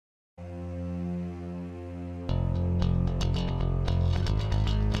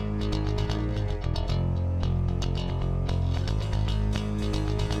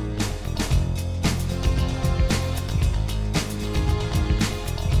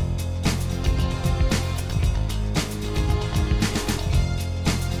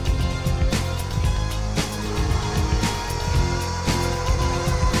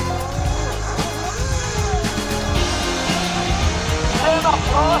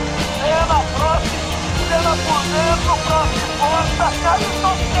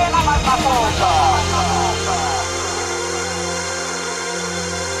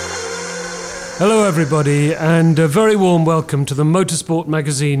Hello everybody, and a very warm welcome to the Motorsport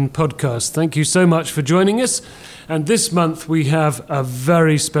Magazine podcast. Thank you so much for joining us, and this month we have a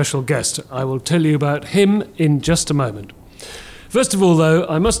very special guest. I will tell you about him in just a moment. First of all though,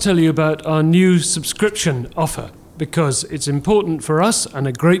 I must tell you about our new subscription offer, because it's important for us and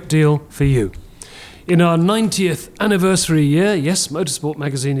a great deal for you. In our 90th anniversary year, yes, Motorsport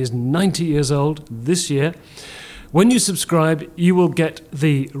Magazine is 90 years old this year. When you subscribe, you will get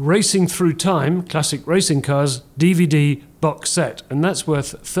the Racing Through Time Classic Racing Cars DVD box set, and that's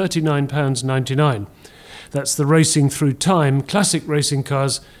worth £39.99. That's the Racing Through Time Classic Racing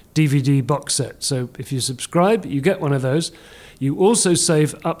Cars DVD box set. So if you subscribe, you get one of those. You also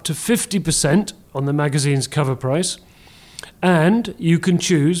save up to 50% on the magazine's cover price, and you can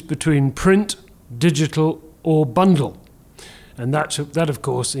choose between print, digital, or bundle. And that of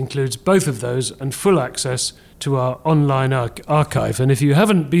course, includes both of those and full access to our online archive. And if you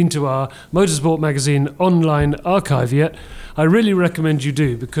haven't been to our Motorsport Magazine online archive yet, I really recommend you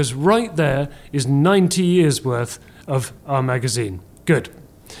do, because right there is 90 years worth of our magazine. Good.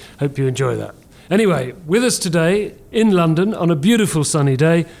 Hope you enjoy that. Anyway, with us today in London on a beautiful sunny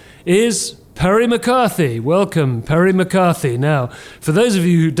day is Perry McCarthy. Welcome, Perry McCarthy. Now, for those of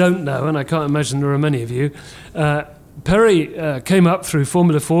you who don't know, and I can't imagine there are many of you, Perry came up through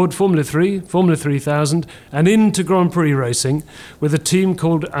Formula Ford, Formula 3, Formula 3000, and into Grand Prix racing with a team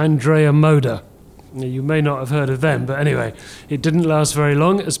called Andrea Moda. Now, you may not have heard of them, but anyway, it didn't last very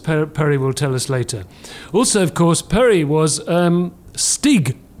long, as Perry will tell us later. Also, of course, Perry was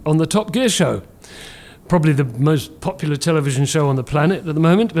Stig on the Top Gear show. Probably the most popular television show on the planet at the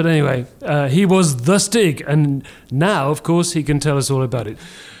moment, but anyway, he was the Stig, and now, of course, he can tell us all about it.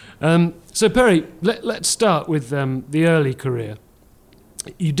 So Perry, let's start with the early career.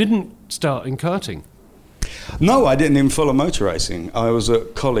 You didn't start in karting. No, I didn't even follow motor racing. I was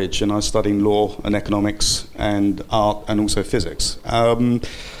at college and I was studying law and economics and art and also physics.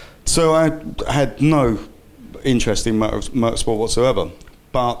 So I had no interest in motorsport whatsoever.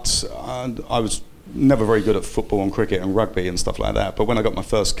 But I was never very good at football and cricket and rugby and stuff like that. But when I got my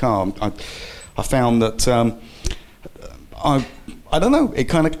first car, I found that I don't know, it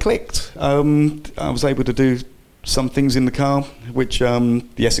kind of clicked. I was able to do some things in the car, which the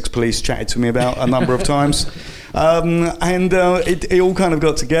Essex Police chatted to me about a number of times. It all kind of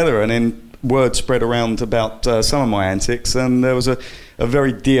got together, and then word spread around about some of my antics, and there was a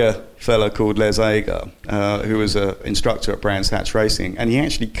very dear fellow called Les Ager, who was an instructor at Brands Hatch Racing, and he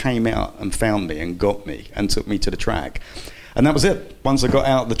actually came out and found me and got me and took me to the track. And that was it. Once I got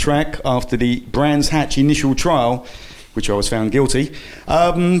out of the track after the Brands Hatch initial trial, which I was found guilty,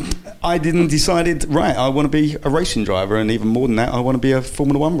 I decided, right, I want to be a racing driver, and even more than that, I want to be a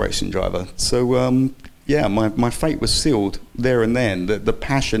Formula One racing driver. So, my fate was sealed there and then. The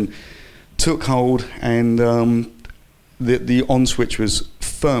passion took hold, and the on switch was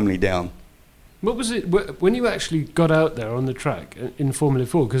firmly down. What was it, when you actually got out there on the track in Formula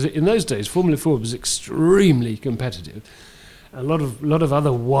 4, because in those days, Formula 4 was extremely competitive, a lot of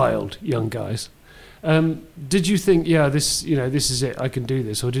other wild young guys. Did you think, this is it, I can do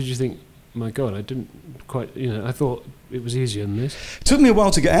this? Or did you think, my God, I didn't quite, I thought it was easier than this? It took me a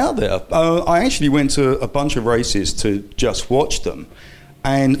while to get out there. I actually went to a bunch of races to just watch them.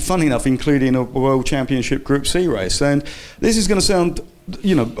 And funny enough, including a World Championship Group C race. And this is going to sound,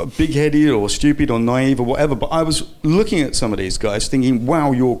 big-headed or stupid or naive or whatever, but I was looking at some of these guys thinking,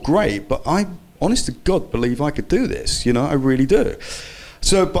 wow, you're great, but I, honest to God, believe I could do this. I really do.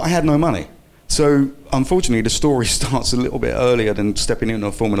 But I had no money. So, unfortunately, the story starts a little bit earlier than stepping into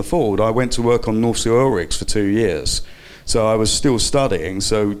a Formula Ford. I went to work on North Sea oil rigs for 2 years. So I was still studying,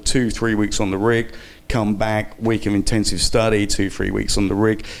 so 2-3 weeks on the rig, come back, week of intensive study, 2-3 weeks on the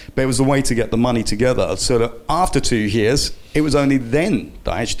rig. But it was a way to get the money together. So that after 2 years, it was only then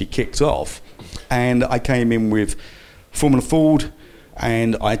that I actually kicked off. And I came in with Formula Ford,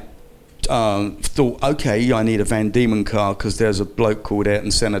 and I thought, okay, I need a Van Diemen car because there's a bloke called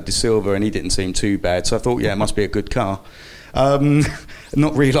Ayrton Senna de Silva and he didn't seem too bad. So I thought, it must be a good car.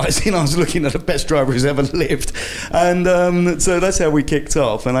 Not realising I was looking at the best driver who's ever lived. And so that's how we kicked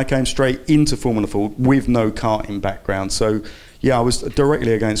off. And I came straight into Formula Ford with no karting background. So, I was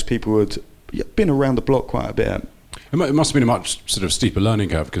directly against people who had been around the block quite a bit. It must have been a much sort of steeper learning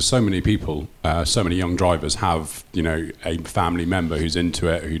curve because so many people, so many young drivers have, a family member who's into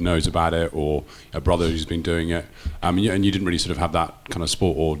it, who knows about it, or a brother who's been doing it. And you didn't really sort of have that kind of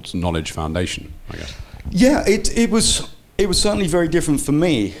sport or knowledge foundation, I guess. Yeah, it was It was certainly very different for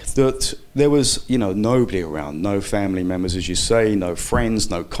me that there was, nobody around, no family members, as you say, no friends,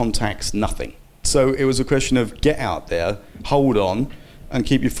 no contacts, nothing. So it was a question of get out there, hold on, and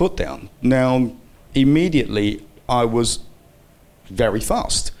keep your foot down. Now, immediately, I was very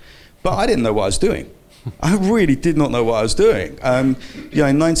fast, but I didn't know what I was doing. I really did not know what I was doing. In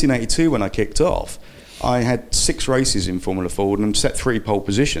 1982, when I kicked off, I had 6 races in Formula Ford and set 3 pole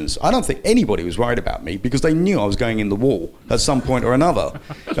positions. I don't think anybody was worried about me because they knew I was going in the wall at some point or another.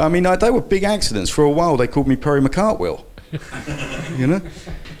 I mean, they were big accidents. For a while, they called me Perry McCartwheel.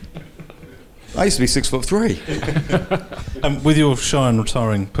 I used to be 6'3". With your shy and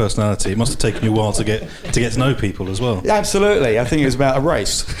retiring personality, it must have taken you a while to get to know people as well. Yeah, absolutely. I think it was about a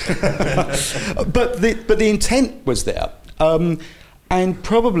race. but the intent was there. And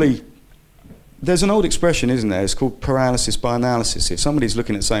probably... There's an old expression, isn't there? It's called paralysis by analysis. If somebody's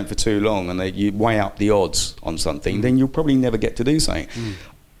looking at something for too long and you weigh up the odds on something, then you'll probably never get to do something.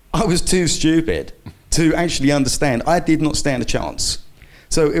 I was too stupid to actually understand. I did not stand a chance.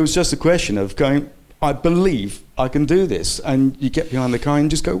 So it was just a question of going, I believe I can do this. And you get behind the car and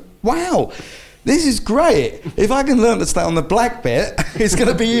just go, wow, this is great. If I can learn to stay on the black bit, it's going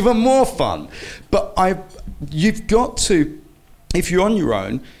to be even more fun. But you've got to, if you're on your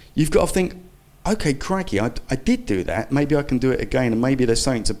own, you've got to think, okay, crikey, I did do that. Maybe I can do it again, and maybe there's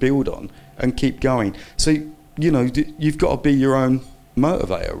something to build on and keep going. So, you've got to be your own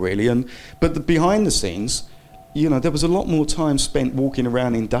motivator, really. But behind the scenes, there was a lot more time spent walking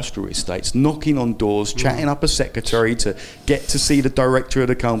around industrial estates, knocking on doors, chatting up a secretary to get to see the director of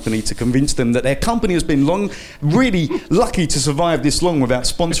the company to convince them that their company has been really lucky to survive this long without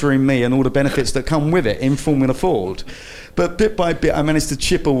sponsoring me and all the benefits that come with it in Formula Ford. But bit by bit, I managed to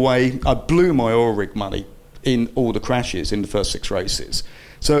chip away. I blew my oil rig money in all the crashes in the first 6 races.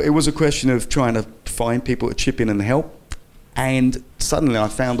 So it was a question of trying to find people to chip in and help. And suddenly I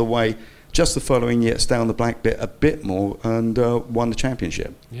found a way just the following year to stay on the black bit a bit more and won the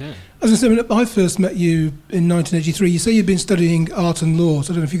championship. Yeah. I was going to say, when I first met you in 1983, you say you'd been studying art and law,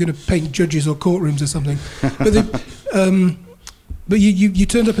 so I don't know if you're going to paint judges or courtrooms or something. But you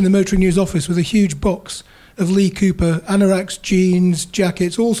turned up in the Motoring News office with a huge box of Lee Cooper anoraks, jeans,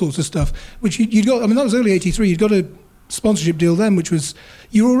 jackets, all sorts of stuff, which you'd got. I mean, that was early '83. You'd got a sponsorship deal then, which was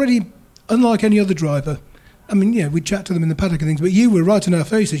you were already unlike any other driver. I mean, we'd chat to them in the paddock and things, but you were right in our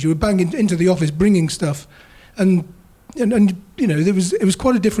faces. You were banging into the office, bringing stuff, and it was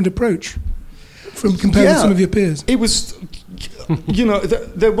quite a different approach from compared with some of your peers. It was,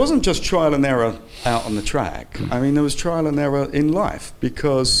 there wasn't just trial and error out on the track. I mean, there was trial and error in life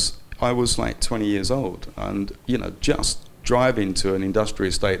because I was like 20 years old and, just driving to an industrial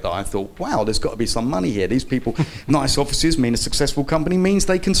estate that I thought, wow, there's got to be some money here. These people, nice offices mean a successful company means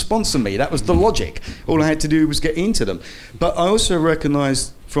they can sponsor me. That was the logic. All I had to do was get into them. But I also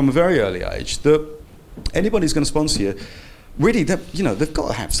recognised from a very early age that anybody who's going to sponsor you, really, they've got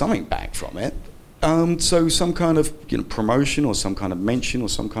to have something back from it. So some kind of promotion or some kind of mention or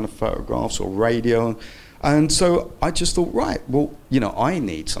some kind of photographs or radio. And so I just thought, right, well, I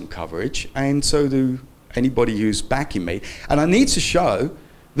need some coverage, and so do anybody who's backing me. And I need to show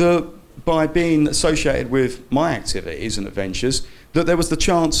that by being associated with my activities and adventures, that there was the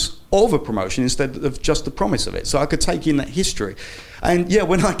chance of a promotion instead of just the promise of it. So I could take in that history. And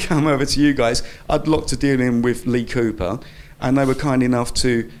when I come over to you guys, I'd locked to dealing with Lee Cooper, and they were kind enough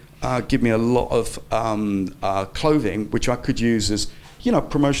to give me a lot of clothing, which I could use as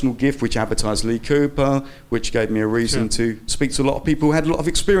promotional gift, which advertised Lee Cooper, which gave me a reason to speak to a lot of people who had a lot of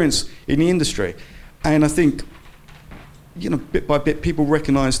experience in the industry. And I think, bit by bit, people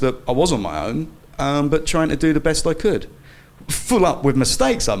recognised that I was on my own, but trying to do the best I could. Full up with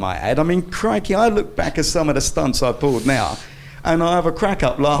mistakes, I might add. I mean, crikey, I look back at some of the stunts I pulled now, and I have a crack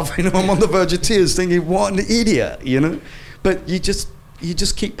up laughing. I'm on the verge of tears thinking, what an idiot, But you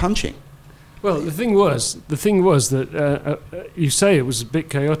just keep punching. Well, the thing was that you say it was a bit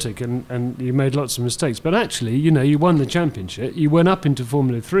chaotic and you made lots of mistakes, but actually, you won the championship. You went up into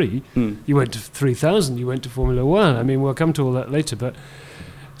Formula 3. You went to 3000. You went to Formula 1. I mean, we'll come to all that later. But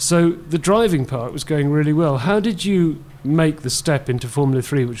so the driving part was going really well. How did you make the step into Formula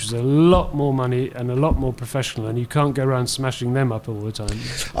 3, which was a lot more money and a lot more professional, and you can't go around smashing them up all the time?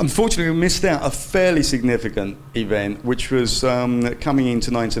 Unfortunately, we missed out a fairly significant event, which was coming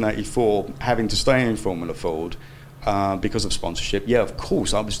into 1984, having to stay in Formula Ford because of sponsorship. Yeah, of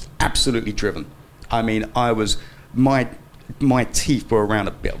course, I was absolutely driven. I mean, my teeth were around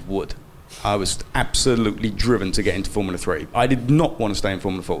a bit of wood. I was absolutely driven to get into Formula 3. I did not want to stay in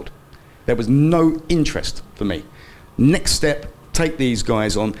Formula Ford. There was no interest for me. Next step, take these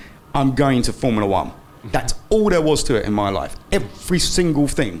guys on. I'm going to Formula 1. That's all there was to it in my life. Every single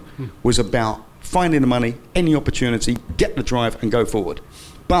thing was about finding the money, any opportunity, get the drive and go forward.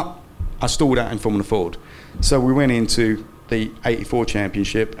 But I stalled out in Formula Ford. So we went into the 84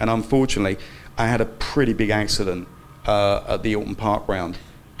 championship, and unfortunately I had a pretty big accident at the Alton Park round,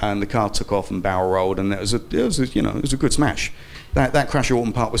 and the car took off and barrel rolled, and it was a good smash. That crash at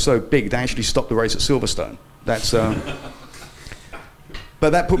Alton Park was so big they actually stopped the race at Silverstone. That's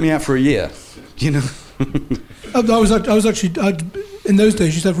but that put me out for a year, you know. I was actually in those days,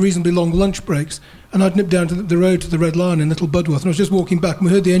 you used to have reasonably long lunch breaks, and I'd nip down to the road to the Red Lion in Little Budworth, and I was just walking back, and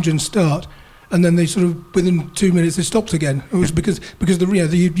we heard the engine start, and then they sort of, within 2 minutes, they stopped again. It was because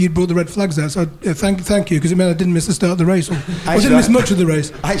you'd brought the red flags out. So thank you, because it meant I didn't miss the start of the race, or I didn't miss much of the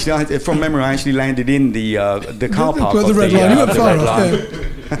race. Actually, from memory, I actually landed in the car park of the Red Lion. You went far off.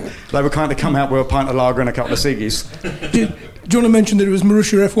 Yeah. They were kind of come out with a pint of lager and a couple of ciggies. Do you want to mention that it was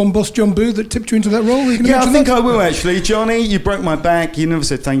Marussia F1 boss John Booth that tipped you into that role? Yeah, I think I will actually. Johnny, you broke my back. You never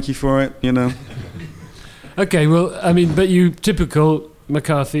said thank you for it, you know. Okay, well, I mean, but you typical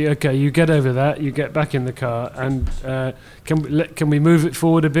McCarthy. Okay, you get over that. You get back in the car, and can we move it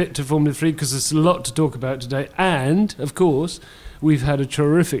forward a bit to Formula 3, because there's a lot to talk about today, and of course, we've had a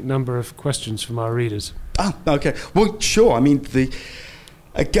terrific number of questions from our readers. Oh, okay. Well, sure. I mean, the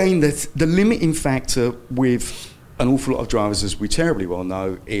limiting factor with an awful lot of drivers, as we terribly well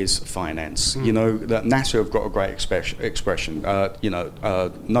know, is finance. You know, that NASA have got a great expression.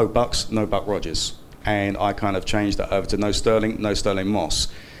 No bucks, no Buck Rogers. And I kind of changed that over to no Sterling Moss,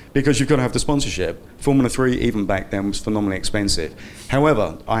 because you've got to have the sponsorship. Formula 3, even back then, was phenomenally expensive.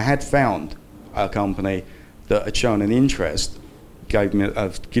 However, I had found a company that had shown an interest, given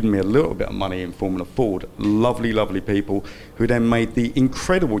me a little bit of money in Formula Ford. Lovely, lovely people who then made the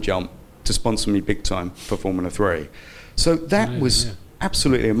incredible jump to sponsor me big time for Formula 3. So that was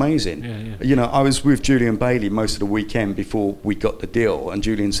absolutely amazing. You know, I was with Julian Bailey most of the weekend before we got the deal, and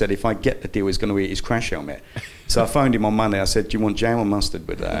Julian said if I get the deal, he's going to eat his crash helmet. So I phoned him on Monday. I said, do you want jam or mustard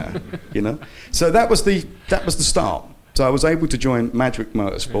with that? You know? So that was the start. So I was able to join Madrick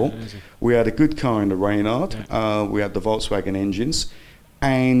Motorsport. We had a good car in the Reynard. We had the Volkswagen engines,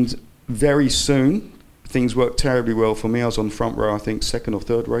 and very soon things worked terribly well for me. I was on front row, I think, second or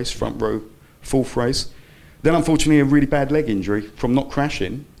third race, front row, fourth race. Then, unfortunately, a really bad leg injury from not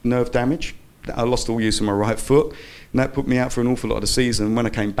crashing, nerve damage. I lost all use of my right foot, and that put me out for an awful lot of the season. When I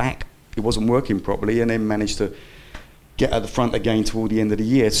came back, it wasn't working properly, and then managed to get at the front again toward the end of the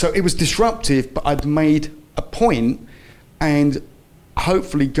year. So it was disruptive, but I'd made a point and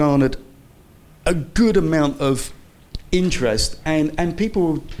hopefully garnered a good amount of interest, and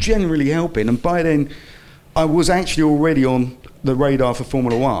people were generally helping. And by then, I was actually already on the radar for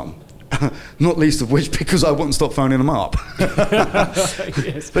Formula One, not least of which because I wouldn't stop phoning them up.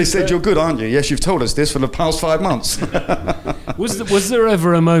 They said, you're good, aren't you? Yes, you've told us this for the past 5 months. Was there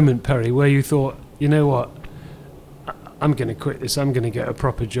ever a moment, Perry, where you thought, you know what, I'm going to quit this, I'm going to get a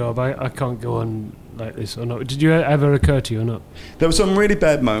proper job, I can't go on like this, or not? Did you ever occur to you or not? There were some really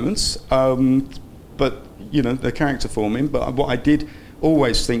bad moments, but, you know, they're character forming. But what I did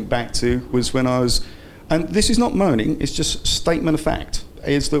always think back to was when I was, and this is not moaning, it's just statement of fact,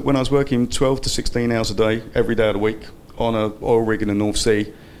 is that when I was working 12 to 16 hours a day, every day of the week, on an oil rig in the North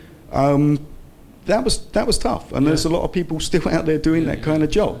Sea, that was tough. And there's a lot of people still out there doing that kind of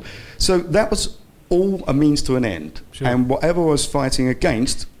job. So that was all a means to an end. Sure. And whatever I was fighting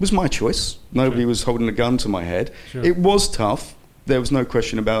against was my choice. Nobody was holding a gun to my head. Sure. It was tough. There was no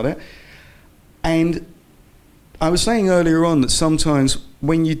question about it. And I was saying earlier on that sometimes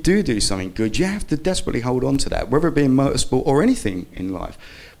when you do something good, you have to desperately hold on to that, whether it be in motorsport or anything in life.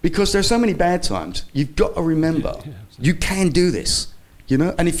 Because there's so many bad times. You've got to remember, you can do this, you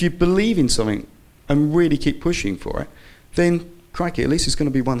know? And if you believe in something and really keep pushing for it, then, crikey, at least it's going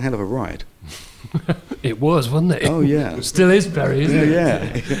to be one hell of a ride. It was, wasn't it? Oh, yeah. It still is, Perry, isn't it?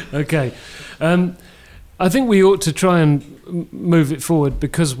 Yeah. Okay. I think we ought to try and move it forward,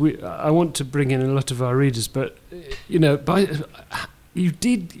 because I want to bring in a lot of our readers, but, you know,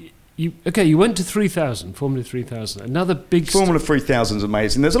 you went to 3000, Formula 3000, another big... Formula 3000 is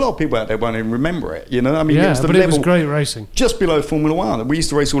amazing. There's a lot of people out there who won't even remember it, you know? I mean, yeah, it was the but level it was great racing. Just below Formula 1. We used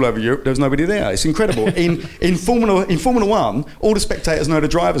to race all over Europe. There was nobody there. It's incredible. In Formula 1, all the spectators know the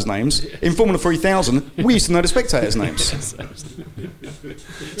drivers' names. In Formula 3000, we used to know the spectators' names.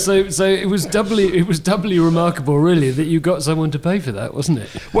 So it was doubly remarkable, really, that you got someone to pay for that, wasn't it?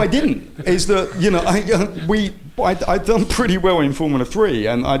 Well, I didn't. Is that, you know, I'd done pretty well in Formula 3,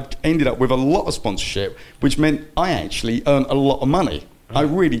 and I'd ended up with a lot of sponsorship, which meant I actually earned a lot of money. I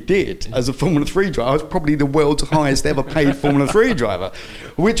really did. As a Formula 3 driver, I was probably the world's highest ever paid Formula 3 driver,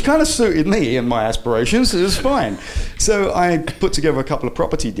 which kind of suited me and my aspirations. It was fine. So I put together a couple of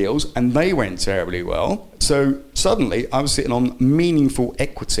property deals, and they went terribly well. So suddenly, I was sitting on meaningful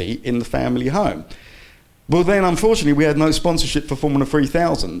equity in the family home. Well, then, unfortunately, we had no sponsorship for Formula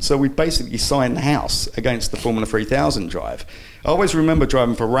 3000, so we basically signed the house against the Formula 3000 drive. I always remember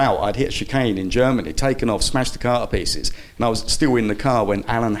driving for Raut. I'd hit a chicane in Germany, taken off, smashed the car to pieces, and I was still in the car when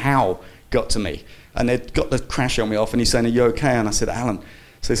Alan Howe got to me, and they'd got the crash on me off, and he's saying, "Are you okay?" And I said, "Alan."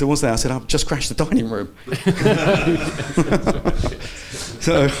 So he said, "What's that?" I said, "I've just crashed the dining room."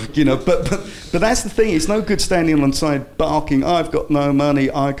 So, but that's the thing. It's no good standing on the side barking, "I've got no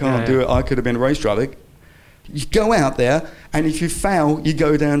money, I can't do it, I could have been a race driver." You go out there, and if you fail, you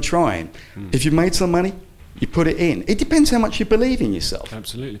go down trying. If you've made some money, you put it in. It depends how much you believe in yourself.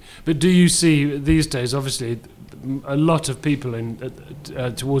 Absolutely. But do you see these days, obviously, a lot of people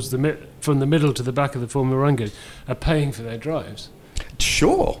towards from the middle to the back of the Formula 1 grid are paying for their drives?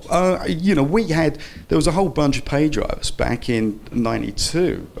 Sure. There was a whole bunch of pay drivers back in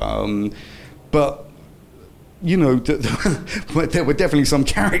 '92, but there were definitely some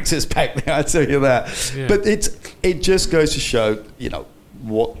characters back there, I tell you that. Yeah. But it just goes to show,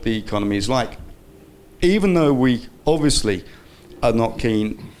 what the economy is like. Even though we obviously are not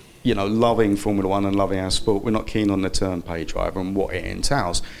keen, loving Formula 1 and loving our sport, we're not keen on the term pay driver and what it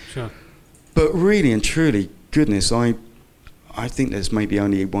entails. Sure. But really and truly, goodness, I think there's maybe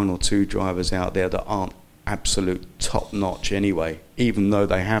only one or two drivers out there that aren't absolute top-notch anyway, even though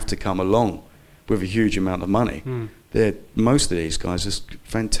they have to come along with a huge amount of money. Most of these guys are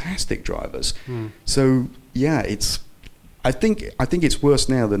fantastic drivers. So yeah, I think it's worse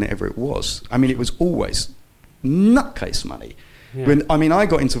now than ever it was. I mean, it was always nutcase money. Yeah. I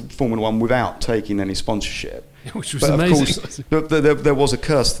got into Formula 1 without taking any sponsorship, which was amazing. Of course, there was a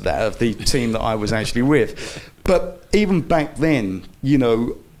curse to that of the team that I was actually with. But even back then,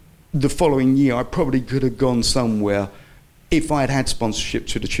 the following year, I probably could have gone somewhere if I had sponsorship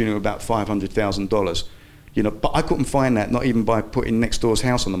to the tune of about $500,000, but I couldn't find that, not even by putting next door's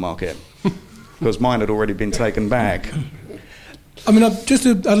house on the market, because mine had already been taken back. I mean, just to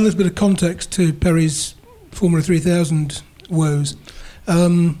add a little bit of context to Perry's Formula 3000 woes,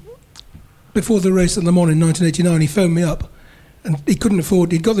 before the race at Le Mans in 1989, he phoned me up, and he'd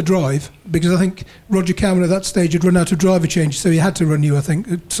got the drive, because I think Roger Cameron at that stage had run out of driver change, so he had to run you, I think,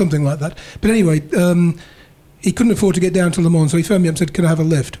 something like that. But anyway, he couldn't afford to get down to Le Mans, so he phoned me up and said, "Can I have a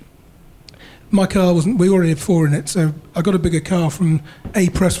lift?" My car we already had 4 in it, so I got a bigger car from a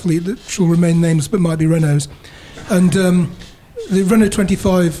press fleet that shall remain nameless but might be Renault's. And the Renault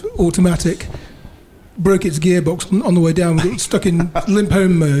 25 automatic broke its gearbox on the way down, got stuck in limp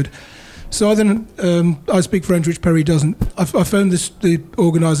home mode. So I speak French, which Perry doesn't. I phoned the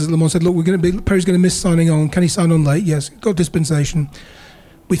organisers at Le Mans, said, "Look, Perry's going to miss signing on. Can he sign on late?" Yes, got dispensation.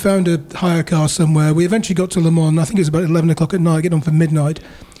 We found a hire car somewhere. We eventually got to Le Mans. I think it was about 11 o'clock at night, getting on for midnight.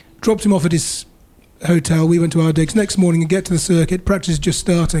 Dropped him off at his hotel. We went to our digs. Next morning, we get to the circuit. Practice is just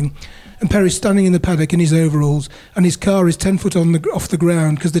starting. And Perry's standing in the paddock in his overalls, and his car is 10 foot off the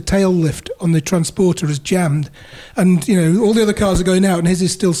ground because the tail lift on the transporter is jammed. And, all the other cars are going out, and his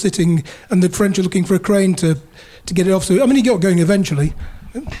is still sitting, and the French are looking for a crane to get it off. So, he got going eventually.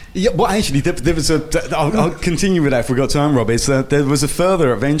 Yeah, well, actually, there was I'll continue with that if we've got time, Rob. There was a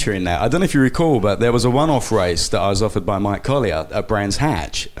further adventure in that. I don't know if you recall, but there was a one-off race that I was offered by Mike Collier at Brands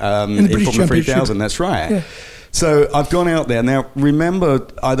Hatch in Formula 3000. That's right. Yeah. So I've gone out there. Now, remember,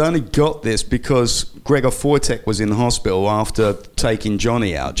 I'd only got this because Gregor Wojtek was in the hospital after taking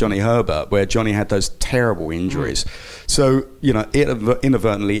Johnny out, Johnny Herbert, where Johnny had those terrible injuries. So,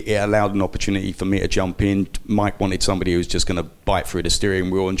 inadvertently, it allowed an opportunity for me to jump in. Mike wanted somebody who was just going to bite through the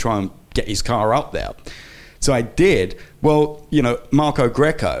steering wheel and try and get his car up there. So I did. Well, Marco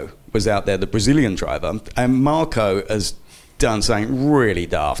Greco was out there, the Brazilian driver, and Marco has done something really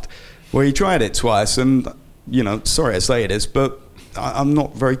daft. Well, he tried it twice, and sorry to say this, but I'm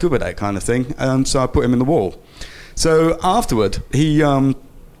not very good at that kind of thing. So I put him in the wall. So afterward, he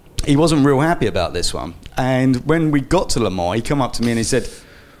wasn't real happy about this one. And when we got to Le Mans, he came up to me and he said,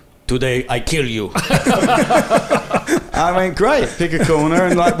 "Today I kill you." I went, "Great, pick a corner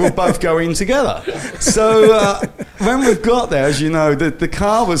and we'll both go in together." So when we got there, as you know, the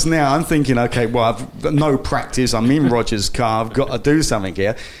car was now, I'm thinking, okay, well, I've got no practice. I'm in Roger's car. I've got to do something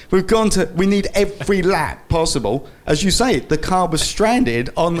here. We need every lap possible. As you say, the car was stranded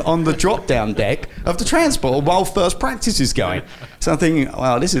on the drop-down deck of the transport while first practice is going. So I'm thinking,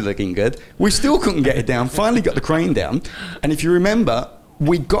 wow, this is looking good. We still couldn't get it down. Finally got the crane down. And if you remember,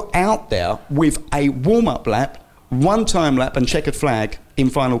 we got out there with a warm-up lap one time lap and checkered flag in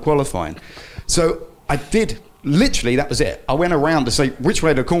final qualifying. So I did, literally that was it. I went around to say which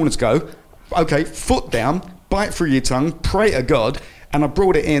way the corners go. Okay, foot down, bite through your tongue, pray to God, and I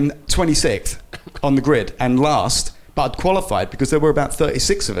brought it in 26th on the grid and last. But I'd qualified because there were about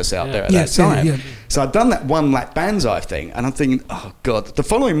 36 of us out there at that time. Yeah. So I'd done that one lap Banzai thing, and I'm thinking, oh God. The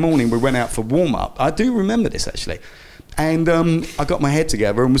following morning we went out for warm up. I do remember this actually, and I got my head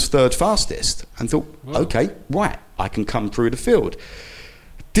together and was third fastest, and thought, okay, right, I can come through the field.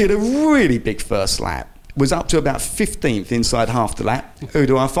 Did a really big first lap. Was up to about 15th inside half the lap. Who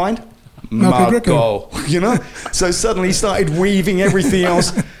do I find? Marco, you know? So suddenly he started weaving everything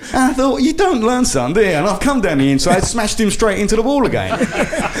else. And I thought, you don't learn something, do you? And I've come down the inside, smashed him straight into the wall again.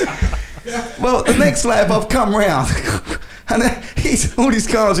 Well, the next lap I've come round, and all his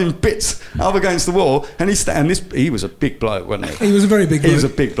cars in bits up against the wall, and he was a big bloke, wasn't he? He was a very big bloke. He was a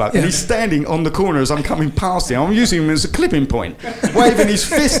big bloke. Yeah. And he's standing on the corner as I'm coming past him. I'm using him as a clipping point, waving his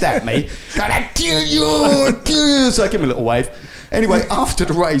fist at me. Gonna kill you! So I give him a little wave. Anyway, after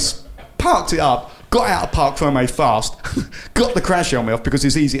the race, parked it up, got out of park firmly fast, got the crash helmet off because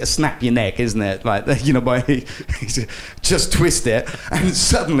it's easy to snap your neck, isn't it? Like, you know, just twist it, and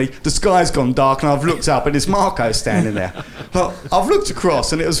suddenly the sky's gone dark, and I've looked up, and it's Marco standing there. Well, I've looked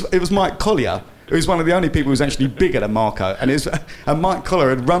across, and it was Mike Collier, who was one of the only people who was actually bigger than Marco, and Mike Collier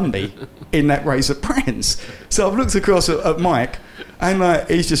had run me in that race at Brands. So I've looked across at Mike, and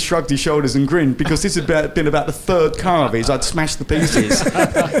he's just shrugged his shoulders and grinned because this had been about the third car of his I'd smashed the pieces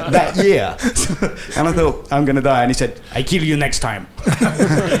that year. And I thought, I'm going to die. And he said, I kill you next time.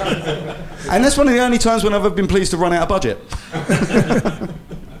 And that's one of the only times when I've ever been pleased to run out of budget.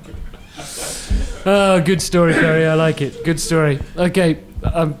 Oh, good story, Perry. I like it. Good story. Okay,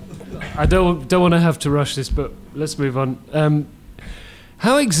 I don't want to have to rush this, but let's move on.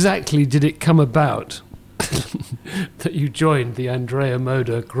 How exactly did it come about that you joined the Andrea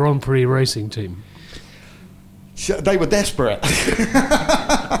Moda Grand Prix racing team? They were desperate.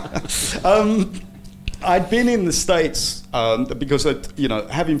 I'd been in the States because,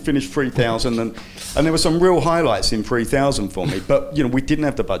 having finished 3,000, and there were some real highlights in 3,000 for me, but, we didn't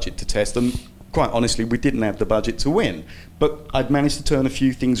have the budget to test, and quite honestly, we didn't have the budget to win. But I'd managed to turn a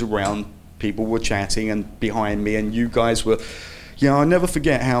few things around. People were chatting and behind me, and you guys were... I'll never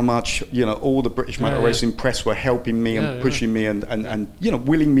forget how much, all the British motor racing press were helping me and pushing me and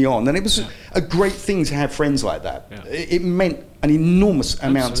willing me on. And it was a great thing to have friends like that. Yeah. It meant an enormous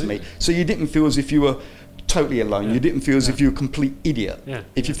amount to me. So you didn't feel as if you were totally alone. Yeah. You didn't feel as if you were a complete idiot. Yeah.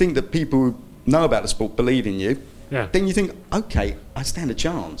 If you think that people who know about the sport believe in you, then you think, okay, I stand a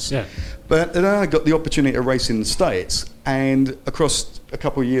chance. Yeah. But then I got the opportunity to race in the States, and across a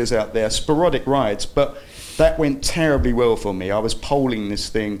couple of years out there, sporadic rides, but that went terribly well for me. I was polling this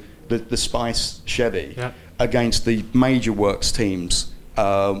thing, the Spice Chevy, against the major works teams.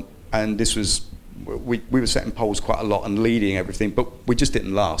 And this was, we were setting poles quite a lot and leading everything, but we just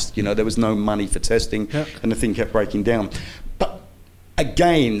didn't last. There was no money for testing, and the thing kept breaking down. But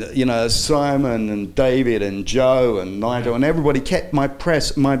again, Simon and David and Joe and Nigel and everybody kept my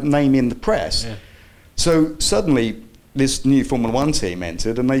name in the press. Yeah. So suddenly, this new Formula One team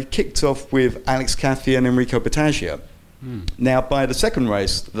entered, and they kicked off with Alex Cathie and Enrico Battaglia. Now, by the second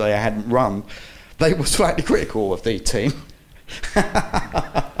race they hadn't run, they were slightly critical of the team,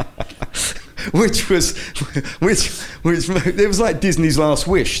 which it was like Disney's Last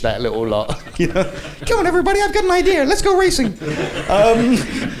Wish, that little lot. Come on, everybody, I've got an idea. Let's go racing.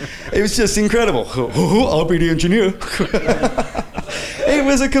 It was just incredible. I'll be the engineer. It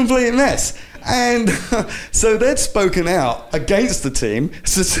was a complete mess. And so they'd spoken out against the team.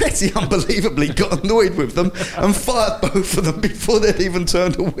 Sassetti unbelievably got annoyed with them and fired both of them before they'd even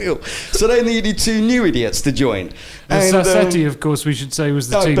turned a wheel. So they needed two new idiots to join. And Sassetti, of course, we should say, was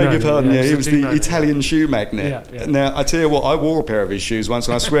the team owner. I beg your pardon, he was the Italian shoe magnate. Yeah. Now, I tell you what, I wore a pair of his shoes once,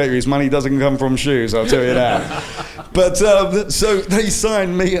 and I swear his money doesn't come from shoes, I'll tell you that. But so they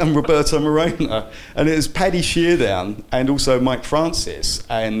signed me and Roberto Moreno, and it was Paddy Sheardown and also Mike Francis,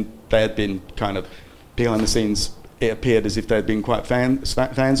 and they had been kind of behind the scenes. It appeared as if they'd been quite fans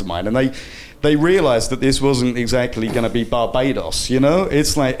of mine, and they realised that this wasn't exactly going to be Barbados.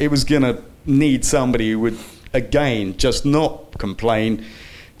 It's like it was going to need somebody who would, again, just not complain,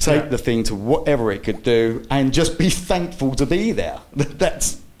 take the thing to whatever it could do, and just be thankful to be there.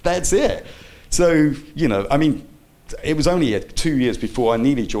 That's it. So it was only 2 years before I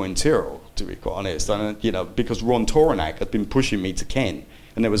nearly joined Tyrrell, to be quite honest. And because Ron Toranak had been pushing me to Ken.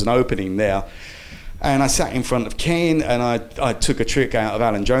 And there was an opening there. And I sat in front of Ken, and I took a trick out of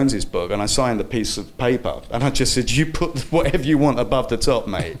Alan Jones's book, and I signed a piece of paper, and I just said, "You put whatever you want above the top,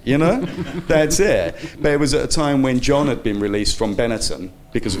 mate." You know, that's it. But it was at a time when John had been released from Benetton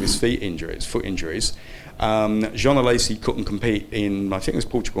because of his foot injuries. Jean Alesi couldn't compete in, I think it was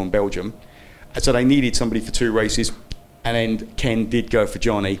Portugal and Belgium, so they needed somebody for 2 races, and then Ken did go for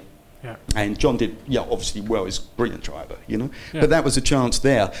Johnny. Yeah. And John did, obviously well. He's a brilliant driver, Yeah. But that was a chance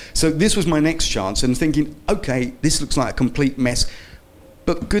there. So this was my next chance, and thinking, okay, this looks like a complete mess.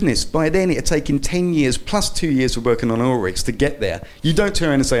 But goodness, by then it had taken 10 years plus 2 years of working on oil rigs to get there. You don't turn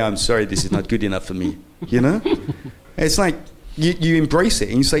around and say, "I'm sorry, this is not good enough for me," It's like you embrace it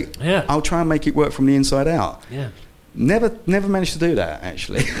and you say, Yeah. "I'll try and make it work from the inside out." Yeah. Never managed to do that,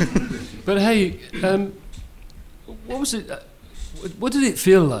 actually. But hey, what was it? What did it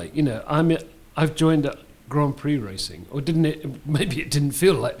feel like? I've joined Grand Prix racing, or didn't it? Maybe it didn't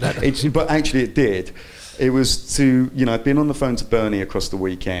feel like that. But actually, it did. It was I'd been on the phone to Bernie across the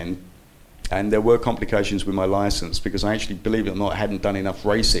weekend, and there were complications with my license because I actually, believe it or not, hadn't done enough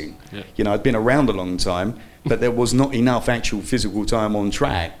racing. Yeah. I'd been around a long time, but there was not enough actual physical time on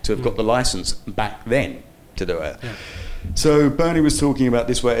track to have got the license back then to do it. Yeah. So Bernie was talking about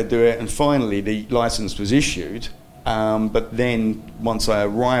this way to do it, and finally the license was issued. But then once I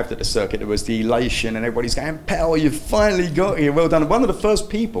arrived at the circuit, there was the elation and everybody's going, "Pal, you've finally got here, well done." One of the first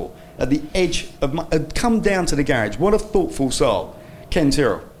people at the edge of had come down to the garage. What a thoughtful soul. Ken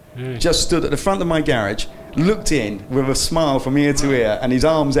Tyrrell just stood at the front of my garage, looked in with a smile from ear to ear and his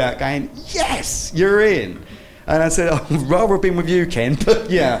arms out going, "Yes, you're in." And I said, "I'd rather have been with you, Ken,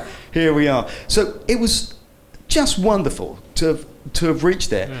 but yeah, here we are." So it was just wonderful to have reached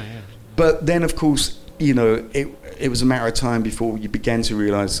there. Yeah, yeah. But then, of course, it was a matter of time before you began to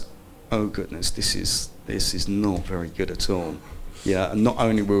realise, oh goodness, this is not very good at all. And not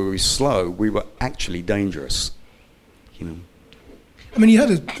only were we slow, we were actually dangerous. I mean,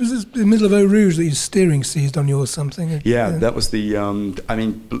 it was in the middle of Eau Rouge that your steering seized on you or something. Yeah, that was the.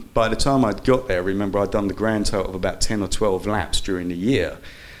 By the time I'd got there, remember I'd done the grand total of about 10 or 12 laps during the year.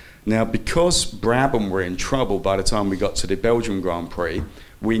 Now, because Brabham were in trouble by the time we got to the Belgian Grand Prix,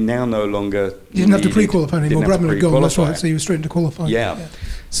 we now no longer... You didn't have to pre-qualify anymore. Brabham had gone, that's right, so you were straight into qualifying. Yeah.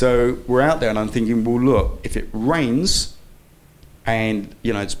 So we're out there and I'm thinking, well, look, if it rains and,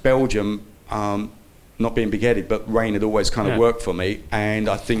 it's Belgium, not being big-headed, but rain had always kind of worked for me, and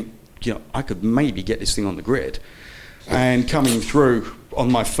I think, I could maybe get this thing on the grid. And coming through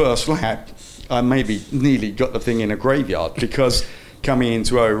on my first lap, I maybe nearly got the thing in a graveyard because coming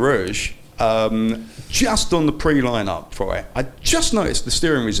into Eau Rouge, just on the pre-line-up for it, I just noticed the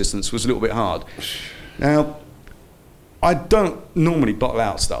steering resistance was a little bit hard. Now, I don't normally bottle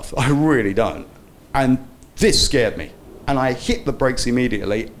out stuff. I really don't. And this scared me. And I hit the brakes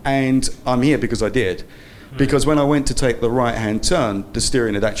immediately, and I'm here because I did. Because when I went to take the right-hand turn, the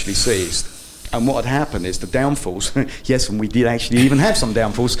steering had actually seized. And what had happened is the downforce, yes, and we did actually even have some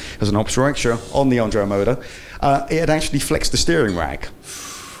downforce as an optional extra on the Andrea motor, it had actually flexed the steering rack.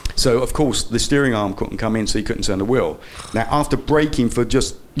 So, of course, the steering arm couldn't come in, so you couldn't turn the wheel. Now, after braking for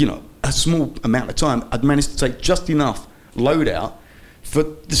just, a small amount of time, I'd managed to take just enough load out for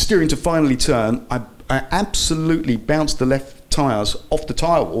the steering to finally turn. I absolutely bounced the left tyres off the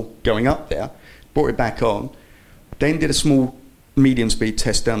tyre wall going up there, brought it back on, then did a small medium speed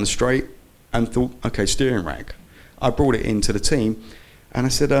test down the straight and thought, okay, steering rack. I brought it into the team and I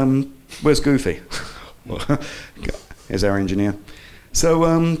said, where's Goofy? Here's our engineer. So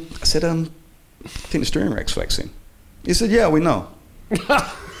I said, I think the steering rack's flexing. He said, yeah, we know.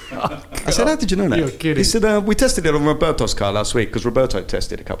 I said, how did you know that? You're kidding. He said, we tested it on Roberto's car last week because Roberto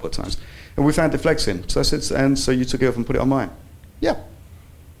tested it a couple of times and we found it flexing. So I said, and so you took it off and put it on mine? Yeah.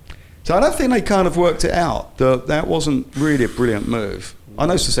 So I don't think they kind of worked it out. That wasn't really a brilliant move. I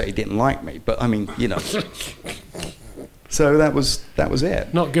know Sassetti didn't like me, but I mean, So that was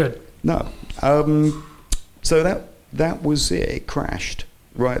it. Not good. No. So that was it. It crashed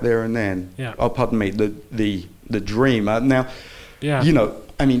right there and then. Yeah. Oh, pardon me. The dream. Now, Yeah.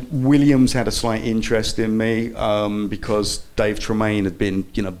 I mean, Williams had a slight interest in me because Dave Tremaine had been,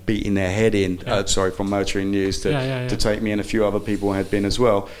 beating their head in. From Motoring News to take me, and a few other people had been as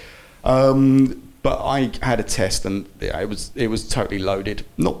well. But I had a test, and it was totally loaded.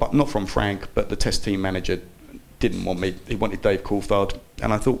 Not from Frank, but the test team manager didn't want me. He wanted Dave Coulthard,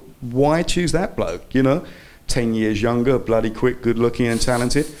 and I thought, why choose that bloke? 10 years younger, bloody quick, good looking, and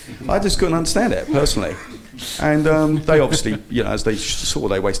talented. I just couldn't understand it personally. And they obviously, as they saw,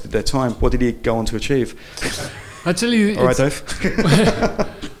 they wasted their time. What did he go on to achieve? I tell you, all right, Dave.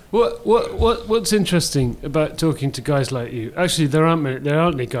 What's interesting about talking to guys like you? Actually, there aren't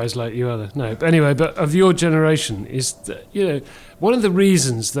any guys like you, are there? No. But anyway, but of your generation, is that, you know, one of the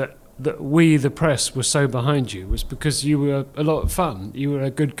reasons that we, the press, were so behind you was because you were a lot of fun. You were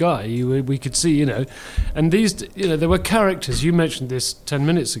a good guy. We could see, you know, and these, you know, there were characters. You mentioned this 10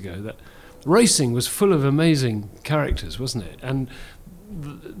 minutes ago, that racing was full of amazing characters, wasn't it? And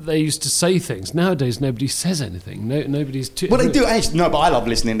they used to say things. Nowadays, nobody says anything. Nobody's. Well, they do actually. No, but I love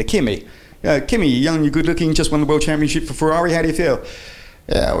listening to Kimi. Kimi, you're young, you're good looking, just won the world championship for Ferrari. How do you feel?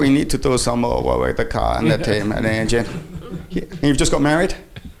 Yeah, we need to do some more with the car and the team and the engine. Yeah. And you've just got married?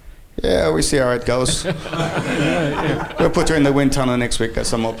 Yeah, we see how it goes. We'll put her in the wind tunnel next week, get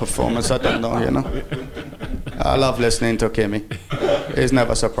some more performance. I don't know, you know. I love listening to Kimi. He's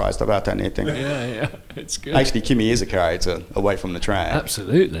never surprised about anything. Yeah, it's good. Actually, Kimi is a character away from the track.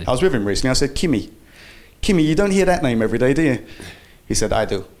 Absolutely. I was with him recently. I said, Kimi, you don't hear that name every day, do you? He said, I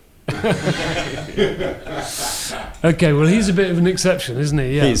do. Okay, well, he's a bit of an exception, isn't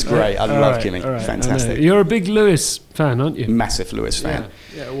he? Yeah. He's great. I love Kimi. Fantastic. You're a big Lewis fan, aren't you? Massive Lewis fan.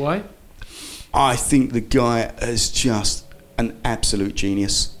 Yeah, why? I think the guy is just an absolute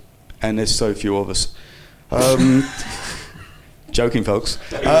genius, and there's so few of us. Joking, folks.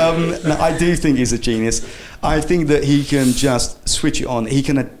 No, I do think he's a genius. I think that he can just switch it on. He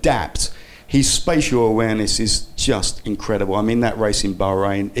can adapt. His spatial awareness is just incredible. I mean, that race in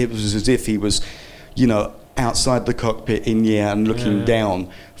Bahrain, it was as if he was, you know, outside the cockpit in the air and looking down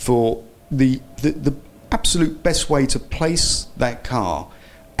for the absolute best way to place that car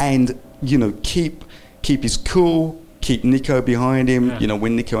and, you know, keep his cool, keep Nico behind him, you know,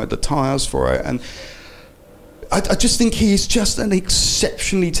 when Nico had the tyres for it. And I just think he's just an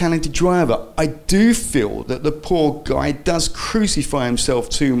exceptionally talented driver. I do feel that the poor guy does crucify himself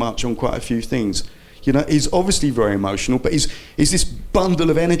too much on quite a few things. You know, he's obviously very emotional, but he's this bundle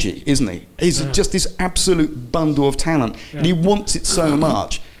of energy, isn't he? He's just this absolute bundle of talent. And he wants it so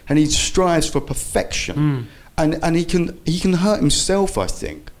much, and he strives for perfection. And he can hurt himself, I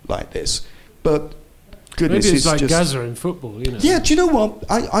think, like this. But goodness, maybe it's like just Gazza in football, you know. Yeah, do you know what?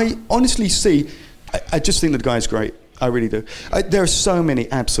 I honestly see. I just think the guy's great. I really do. There are so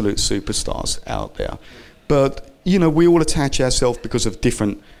many absolute superstars out there, but you know, we all attach ourselves because of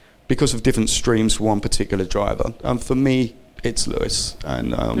different streams for one particular driver. For me, it's Lewis, and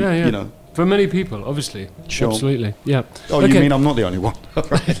you know, for many people, obviously, absolutely, yeah. Oh, okay. You mean I'm not the only one?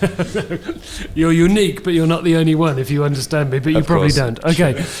 You're unique, but you're not the only one, if you understand me. But you probably don't.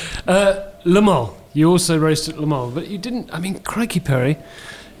 Okay, Le Mans. You also raced at Le Mans, but you didn't. I mean, crikey, Perry,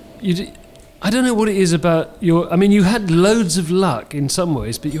 I don't know what it is about your... I mean, you had loads of luck in some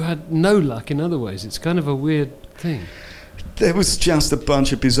ways, but you had no luck in other ways. It's kind of a weird thing. There was just a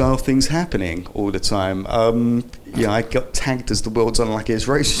bunch of bizarre things happening all the time. I got tagged as the world's unluckiest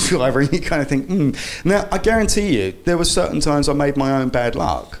race driver, and you kind of think, Now, I guarantee you, there were certain times I made my own bad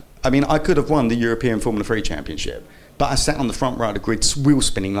luck. I mean, I could have won the European Formula 3 Championship, but I sat on the front row of the grid, wheel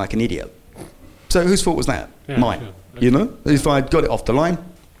spinning like an idiot. So whose fault was that? Mine. Sure. Okay. You know? If I'd got it off the line,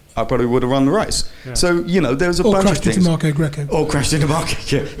 I probably would have run the race. Yeah. So, you know, there was a bunch of things. Or crashed into Marco Greco. Or crashed into Marco,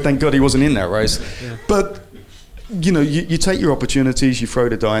 yeah. Thank God he wasn't in that race. Yeah. But, you know, you take your opportunities, you throw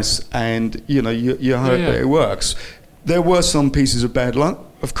the dice, and, you know, you hope that it works. There were some pieces of bad luck,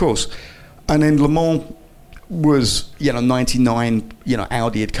 of course. And then Le Mans was, you know, 99, you know,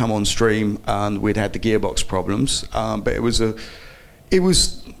 Audi had come on stream, and we'd had the gearbox problems. But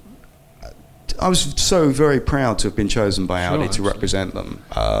I was so very proud to have been chosen by Audi to represent them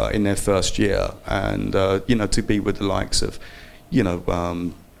in their first year, and you know, to be with the likes of, you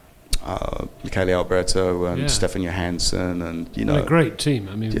know, Michele Alberto and Stefan Johansson, and you know, a great team.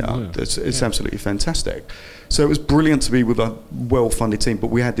 I mean, it's absolutely fantastic. So it was brilliant to be with a well-funded team, but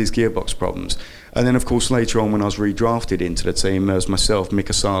we had these gearbox problems, and then of course later on when I was redrafted into the team, there was myself,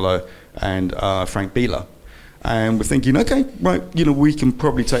 Mika Salo, and Frank Bieler. And we're thinking, okay, right, you know, we can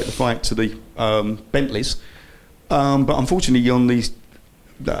probably take the fight to the Bentleys. But unfortunately, on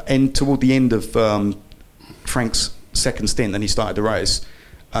toward the end of Frank's second stint, and he started the race,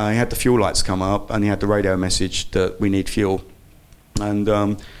 he had the fuel lights come up, and he had the radio message that we need fuel, and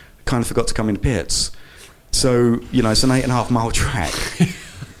kind of forgot to come in the pits. So, you know, it's an 8.5 mile track.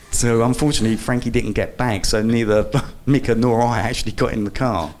 So unfortunately, Frankie didn't get back, so neither Mika nor I actually got in the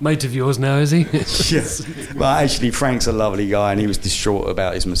car. Mate of yours now, is he? Yes. Well, actually, Frank's a lovely guy, and he was distraught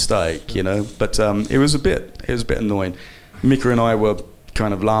about his mistake, you know. But it was a bit annoying. Mika and I were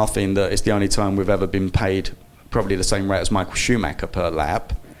kind of laughing that it's the only time we've ever been paid probably the same rate as Michael Schumacher per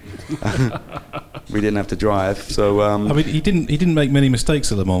lap. We didn't have to drive, so. I mean, he didn't make many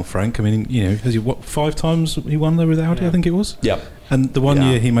mistakes at Le Mans, Frank. I mean, has he 5 times he won there with Audi? I think it was. Yeah. And the one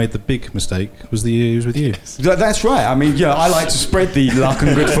year he made the big mistake was the year he was with you. That's right. I mean, I like to spread the luck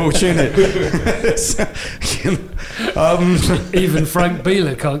and good fortune. Even Frank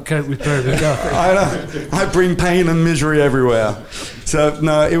Bieler can't cope with Perry McCarthy. I know. I bring pain and misery everywhere. So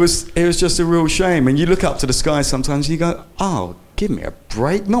no, it was just a real shame. And you look up to the sky sometimes and you go, oh, give me a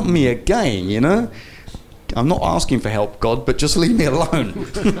break, not me again, I'm not asking for help, God, but just leave me alone.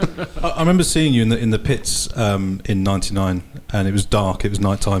 I remember seeing you in the pits in '99, and it was dark. It was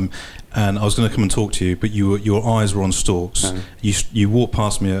nighttime, and I was going to come and talk to you, but your eyes were on stalks. Oh. You walked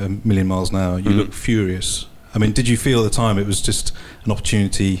past me at 1,000,000 miles an hour. You looked furious. I mean, did you feel at the time it was just an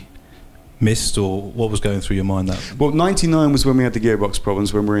opportunity missed, or what was going through your mind? That well, '99 was when we had the gearbox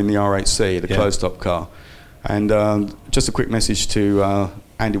problems when we were in the R8C, the closed-top car, and just a quick message to.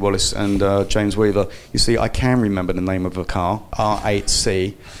 Andy Wallace and James Weaver. You see, I can remember the name of a car,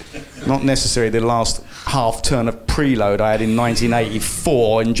 R8C. Not necessarily the last half turn of preload I had in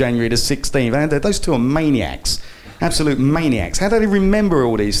 1984 in January the 16th. And those two are maniacs, absolute maniacs. How do they remember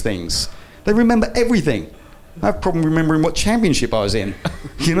all these things? They remember everything. I have a problem remembering what championship I was in.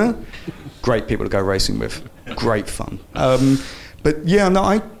 Great people to go racing with. Great fun. But yeah, no,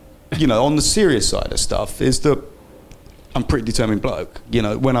 on the serious side of stuff is that I'm a pretty determined bloke.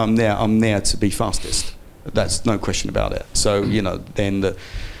 When I'm there to be fastest. That's no question about it. So, then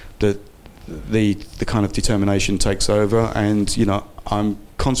the kind of determination takes over, and, I'm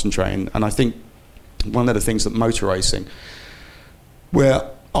concentrating. And I think one of the things that motor racing, where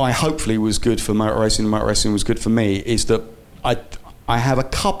I hopefully was good for motor racing, and motor racing was good for me, is that I have a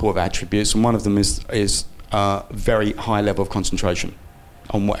couple of attributes, and one of them is a very high level of concentration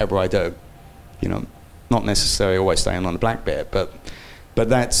on whatever I do. Not necessarily always staying on the black bit, but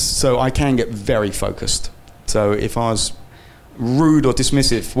that's so I can get very focused. So if I was rude or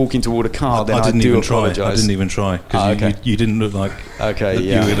dismissive walking toward a car, then I do apologise. I didn't even try because you didn't look like you would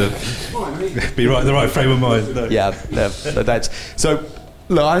be in the right frame of mind. No. Yeah, but that's so.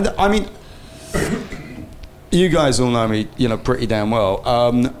 Look, I mean, you guys all know me, pretty damn well.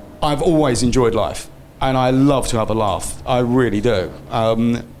 I've always enjoyed life, and I love to have a laugh. I really do.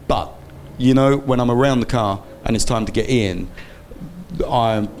 But when I'm around the car and it's time to get in,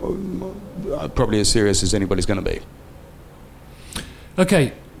 I'm probably as serious as anybody's going to be.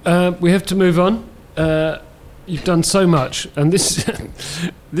 Okay, we have to move on. You've done so much, and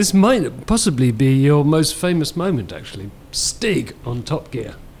this might possibly be your most famous moment, actually. Stig on Top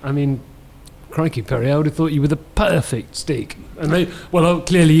Gear. I mean, crikey, Perry, I would have thought you were the perfect Stig. And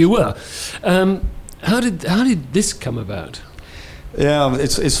clearly you were. How did this come about? Yeah,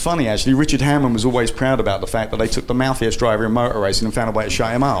 it's funny actually. Richard Hammond was always proud about the fact that they took the mouthiest driver in motor racing and found a way to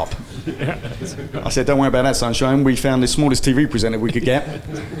shut him up. I said, don't worry about that, sunshine. We found the smallest TV presenter we could get,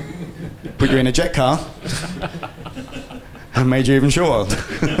 put you in a jet car, and made you even shorter.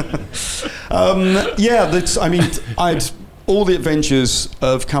 I'd all the adventures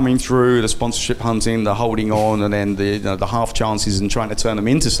of coming through the sponsorship hunting, the holding on, and then the half chances and trying to turn them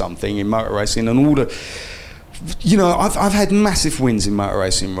into something in motor racing, and all the. I've had massive wins in motor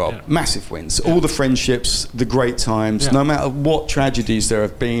racing, Rob. Yeah. Massive wins. All the friendships, the great times, no matter what tragedies there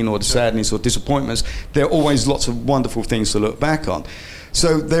have been, or the sadness or disappointments, there are always lots of wonderful things to look back on.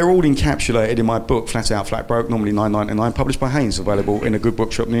 So they're all encapsulated in my book, Flat Out, Flat Broke, normally $9.99, published by Haynes, available in a good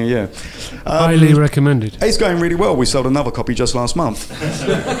bookshop near you. Highly recommended. It's going really well. We sold another copy just last month.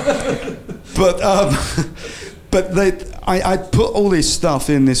 But I put all this stuff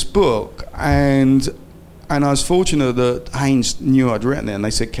in this book, and I was fortunate that Haynes knew I'd written it, and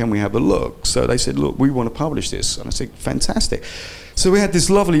they said, can we have a look? So they said, look, we want to publish this. And I said, fantastic. So we had this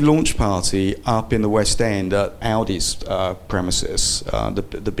lovely launch party up in the West End at Audi's premises,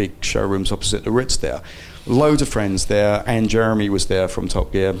 the big showrooms opposite the Ritz there. Loads of friends there, and Jeremy was there from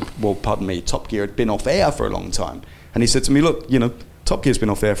Top Gear. Well, pardon me, Top Gear had been off air for a long time. And he said to me, look, Top Gear's been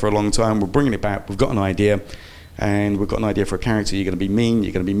off air for a long time. We're bringing it back. We've got an idea. And we've got an idea for a character. You're going to be mean,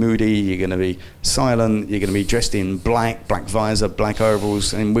 you're going to be moody, you're going to be silent, you're going to be dressed in black visor, black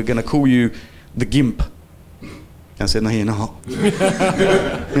overalls, and we're going to call you the Gimp. I said, no, you're not.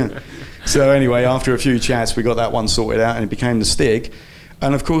 Yeah. So anyway, after a few chats, we got that one sorted out, and it became the Stig.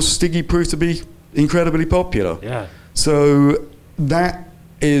 And of course, Stiggy proved to be incredibly popular. Yeah. So that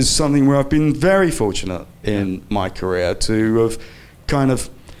is something where I've been very fortunate in my career to have kind of,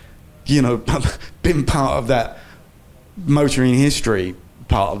 been part of that motoring history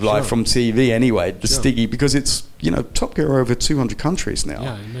part of life from TV anyway, the Stiggy, because it's, Top Gear are over 200 countries now.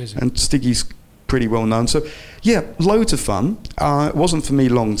 Yeah, amazing. And Stiggy's pretty well known. So, yeah, loads of fun. It wasn't for me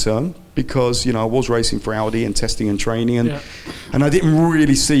long term because, I was racing for Audi and testing and training, and I didn't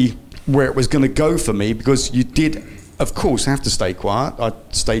really see where it was going to go for me because you did, of course, have to stay quiet. I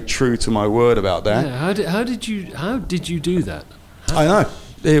stayed true to my word about that. Yeah, how did you do that? I know.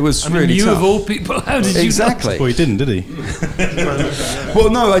 It was really you tough. of all people, how did you Exactly. Well, he didn't, did he? Well,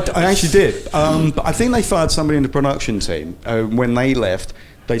 no, I actually did. But I think they fired somebody in the production team. When they left,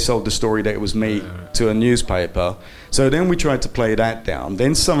 they sold the story that it was me to a newspaper. So then we tried to play that down.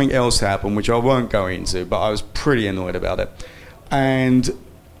 Then something else happened, which I won't go into, but I was pretty annoyed about it. And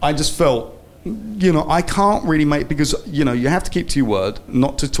I just felt, I can't really because, you have to keep to your word,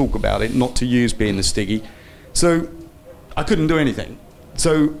 not to talk about it, not to use being the Stiggy. So I couldn't do anything.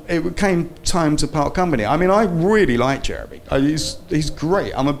 So it came time to part company. I mean, I really like Jeremy. He's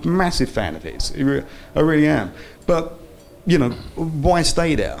great. I'm a massive fan of his. I really am. But, why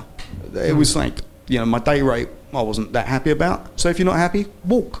stay there? It was like, my day rate I wasn't that happy about. So if you're not happy,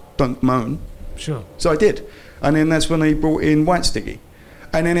 walk. Don't moan. Sure. So I did. And then that's when they brought in White Stiggy.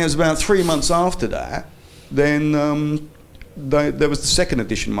 And then it was about 3 months after that, then there was the second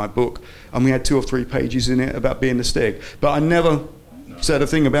edition of my book, and we had 2 or 3 pages in it about being the Stig. But I never said a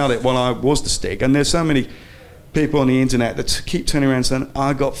thing about it while I was the Stig, and there's so many people on the internet that keep turning around saying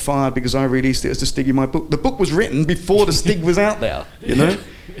I got fired because I released it as the Stig in my book. The book was written before the Stig was out there,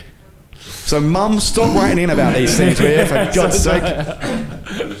 So Mum, stop writing in about these things here, for God's sake.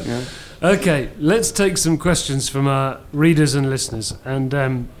 Yeah. Okay, let's take some questions from our readers and listeners,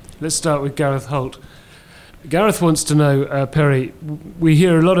 and let's start with Gareth Holt. Gareth wants to know, Perry, we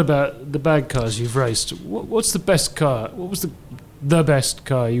hear a lot about the bad cars you've raced. What's the best car? What was the best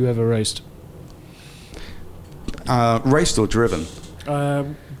car you ever raced? Raced or driven?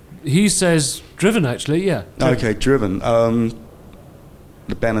 He says driven, actually, yeah. Okay, driven.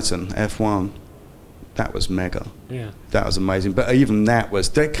 The Benetton F1. That was mega. Yeah. That was amazing. But even that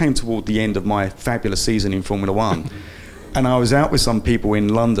came toward the end of my fabulous season in Formula One. And I was out with some people in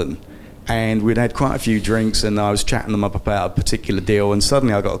London, and we'd had quite a few drinks, and I was chatting them up about a particular deal, and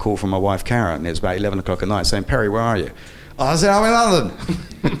suddenly I got a call from my wife, Karen, and it was about 11 o'clock at night, saying, Perry, where are you? I said, I'm in London.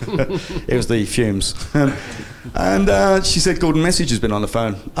 It was the fumes. And she said, Gordon Message has been on the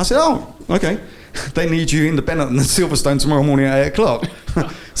phone. I said, oh, okay. They need you in the Benetton and Silverstone tomorrow morning at 8 o'clock.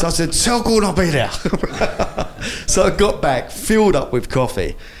 So I said, tell Gordon I'll be there. So I got back, filled up with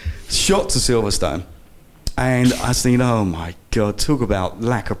coffee, shot to Silverstone. And I was thinking, oh my God, talk about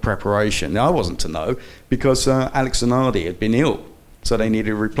lack of preparation. Now, I wasn't to know because Alex Zanardi had been ill, so they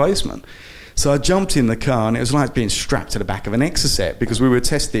needed a replacement. So I jumped in the car, and it was like being strapped to the back of an Exocet because we were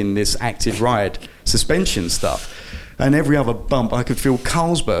testing this active ride suspension stuff. And every other bump, I could feel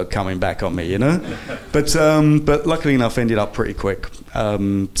Carlsberg coming back on me, But luckily enough, ended up pretty quick.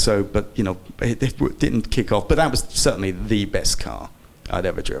 It didn't kick off. But that was certainly the best car I'd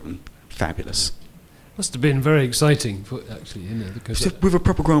ever driven. Fabulous. Must have been very exciting, actually, because with a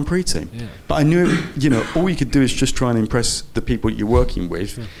proper Grand Prix team. Yeah. But I knew, all you could do is just try and impress the people you're working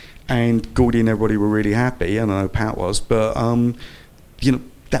with. Sure. And Gordy and everybody were really happy, and I know Pat was. But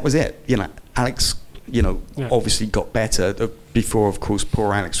that was it. Alex, obviously got better before, of course,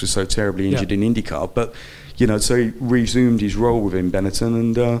 poor Alex was so terribly injured in IndyCar. But so he resumed his role within Benetton,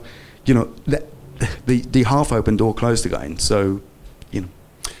 and the half open door closed again. So.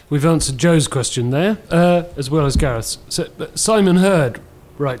 We've answered Joe's question there, as well as Gareth's. So, Simon Hurd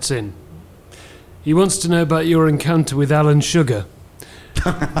writes in. He wants to know about your encounter with Alan Sugar.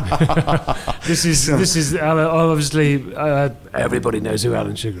 This is Alan, obviously everybody knows who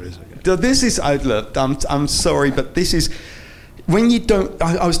Alan Sugar is. This is look. I'm sorry, but this is when you don't.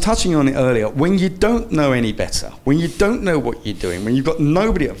 I was touching on it earlier. When you don't know any better, when you don't know what you're doing, when you've got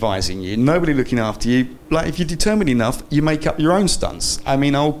nobody advising you, nobody looking after you. Like if you're determined enough, you make up your own stunts. I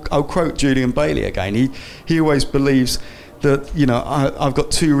mean, I'll quote Julian Bailey again. He always believes that I've got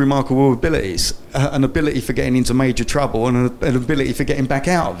 2 remarkable abilities: an ability for getting into major trouble and an ability for getting back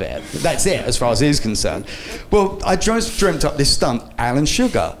out of it. That's it, as far as he's concerned. Well, I just dreamt up this stunt. Alan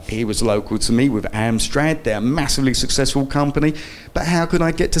Sugar, he was local to me with Amstrad. They're a massively successful company, but how could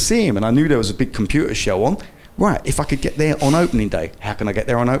I get to see him? And I knew there was a big computer show on. Right, if I could get there on opening day. How can I get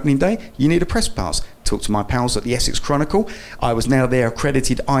there on opening day? You need a press pass. Talked to my pals at the Essex Chronicle. I was now their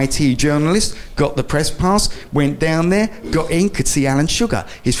accredited IT journalist, got the press pass, went down there, got in, could see Alan Sugar.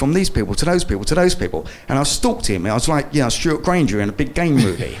 He's from these people to those people to those people. And I stalked him. I was like, Stuart Granger in a big game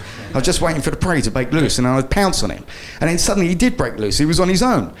movie. I was just waiting for the prey to break loose, and I'd pounce on him. And then suddenly he did break loose. He was on his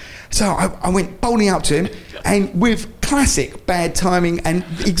own. So I went bowling up to him, and with classic bad timing and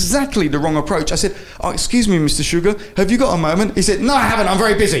exactly the wrong approach. I said, "Oh, excuse me, Mr. Sugar, have you got a moment?" He said, "No, I haven't, I'm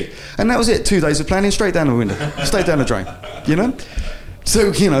very busy." And that was it, 2 days of planning, straight down the window, straight down the drain, you know?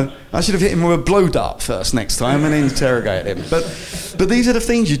 So, you know, I should have hit him with a blow dart first next time and then interrogate him. But these are the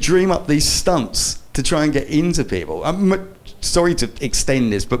things, you dream up these stunts to try and get into people. I'm sorry to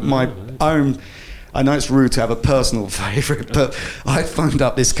extend this, but my own... I know it's rude to have a personal favourite, but I phoned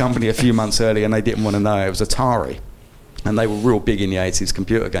up this company a few months earlier and they didn't want to know. It was Atari. And they were real big in the 80s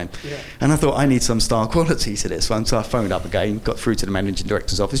computer game. Yeah. And I thought, I need some star quality to this one. So I phoned up again, got through to the managing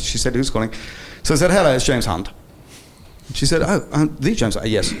director's office. She said, "Who's calling?" So I said, "Hello, it's James Hunt." She said, "Oh, the James Hunt?"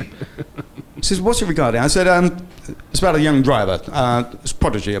 "Yes." She says, "What's it regarding?" I said, "It's about a young driver. It's a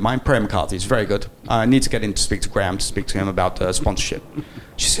prodigy of mine, Prem McCarthy. He's very good. I need to get in to speak to Graham, to speak to him about sponsorship."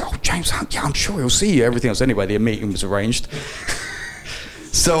 She said, "Oh, James Hunt, yeah, I'm sure he'll see you." Everything else. Anyway, the meeting was arranged.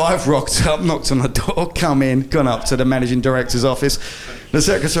 So I've rocked up, knocked on the door, come in, gone up to the managing director's office. The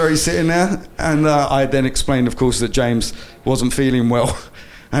secretary's sitting there, and I then explained, of course, that James wasn't feeling well.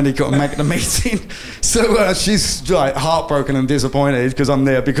 And he got to make the meeting. So she's like heartbroken and disappointed because I'm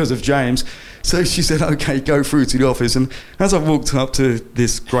there because of James. So she said, "Okay, go through to the office." And as I walked up to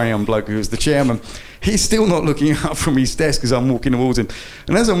this Graham bloke who was the chairman, he's still not looking up from his desk as I'm walking towards him.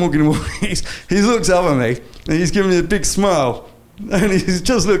 And as I'm walking towards him, he looks up at me and he's giving me a big smile. And he's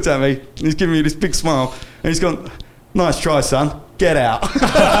just looked at me and he's giving me this big smile. And he's gone, "Nice try, son. Get out."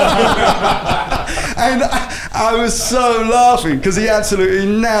 And I was so laughing because he absolutely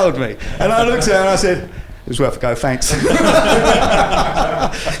nailed me. And I looked at him and I said, "It was worth a go, thanks."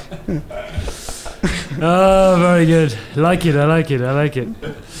 Oh, very good. I like it.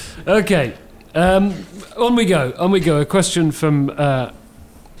 Okay, on we go. A question from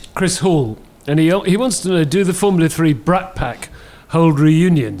Chris Hall. And he wants to know, do the Formula 3 Brat Pack hold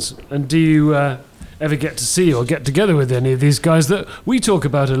reunions? And do you ever get to see or get together with any of these guys that we talk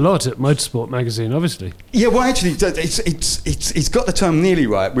about a lot at Motorsport Magazine, obviously? Yeah, well, actually, it's got the term nearly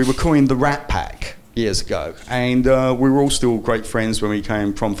right. We were coined the Rat Pack years ago, and we were all still great friends when we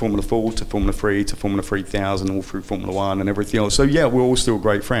came from Formula 4 to Formula 3 to Formula 3000, all through Formula 1 and everything else. So, yeah, we're all still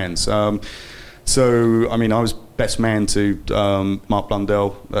great friends. So, I mean, I was best man to Mark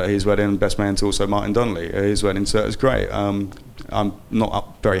Blundell at his wedding, best man to also Martin Donnelly at his wedding, so it was great. I'm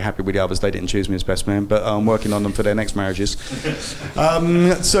not very happy with the others. They didn't choose me as best man, but I'm working on them for their next marriages.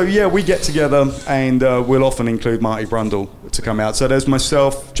 So, yeah, we get together and we'll often include Marty Brundle to come out. So there's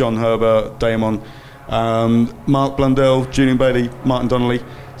myself, John Herbert, Damon, Mark Blundell, Julian Bailey, Martin Donnelly.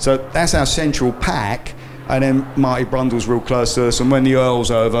 So that's our central pack, and then Marty Brundle's real close to us, and when the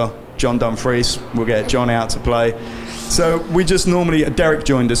Earl's over, John Dumfries, we'll get John out to play. So we just normally, Derek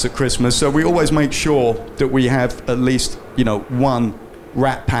joined us at Christmas, so we always make sure that we have at least, one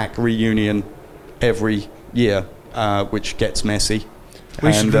Rat Pack reunion every year, which gets messy.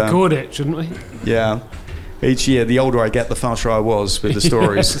 We should record it, shouldn't we? Yeah. Each year, the older I get, the faster I was with the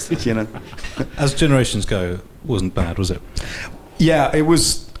stories, As generations go, it wasn't bad, was it? Yeah, it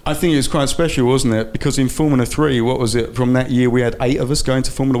was. I think it was quite special, wasn't it? Because in Formula 3, what was it? From that year, we had 8 of us going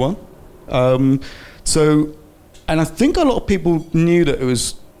to Formula 1. And I think a lot of people knew that it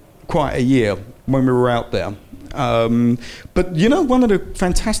was quite a year when we were out there. But, one of the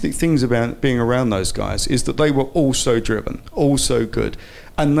fantastic things about being around those guys is that they were all so driven, all so good.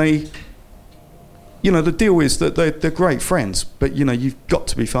 And they, the deal is that they're great friends, but, you've got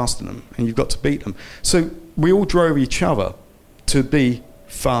to be faster than them and you've got to beat them. So we all drove each other to be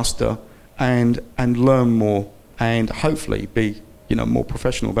faster and learn more and hopefully be more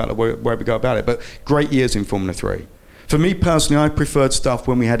professional about the way we go about it. But great years in Formula 3. For me personally, I preferred stuff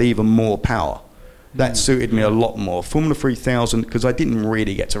when we had even more power. That suited me a lot more. Formula 3000, because I didn't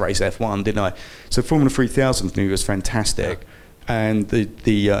really get to race F1, did I? So Formula 3000 for me was fantastic, and the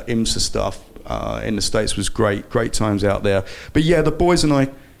IMSA stuff in the States was great times out there. But yeah, the boys and I,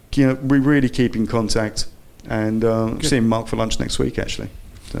 we really keep in contact, and seeing Mark for lunch next week actually.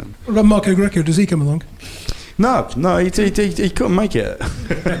 So. What about Marco Greco? Does he come along? No, he couldn't make it.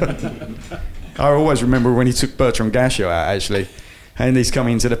 I always remember when he took Bertrand Gachot out, actually, and he's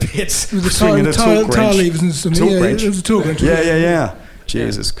coming into the pits swinging a torque wrench. Tire levers and something. Yeah, it was a torque wrench. Yeah.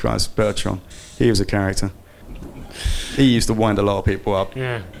 Jesus Christ, Bertrand. He was a character. He used to wind a lot of people up.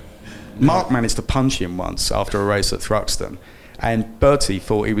 Yeah. Mark managed to punch him once after a race at Thruxton, and Bertie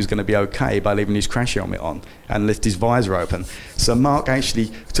thought he was going to be okay by leaving his crash helmet on and lift his visor open. So Mark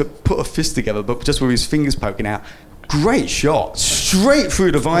actually put a fist together, but just with his fingers poking out. Great shot, straight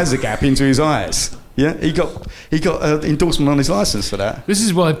through the visor gap into his eyes. Yeah, he got endorsement on his license for that. This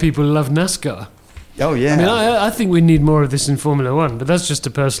is why people love NASCAR. Oh, yeah. I mean, I think we need more of this in Formula One, but that's just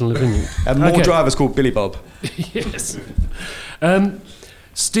a personal opinion. And more drivers called Billy Bob. Yes.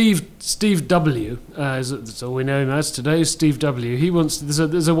 Steve W. That's all we know him as today. Steve W. He wants.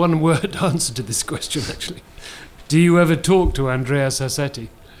 There's a one-word answer to this question, actually. Do you ever talk to Andrea Sassetti?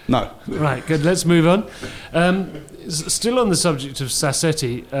 No. Right, good. Let's move on. Still on the subject of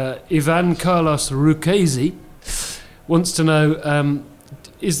Sassetti, Ivan Carlos Rucchesi wants to know,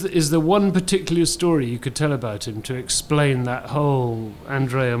 is there one particular story you could tell about him to explain that whole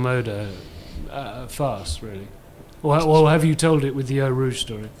Andrea Moda farce, really? Or have you told it with the Eau Rouge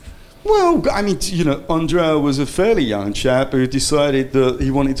story? Well, I mean, Andrea was a fairly young chap who decided that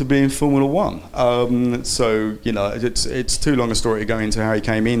he wanted to be in Formula One. So, it's too long a story to go into how he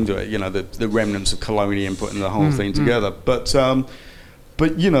came into it, the remnants of Colonium putting the whole thing together. But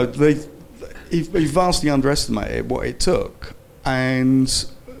he vastly underestimated what it took. And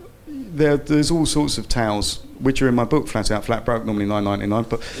there's all sorts of tales, which are in my book, Flat Out, Flat Broke, normally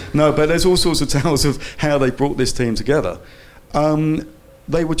 $9.99. But there's all sorts of tales of how they brought this team together.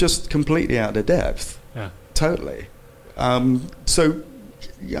 They were just completely out of their depth. Yeah. Totally. So,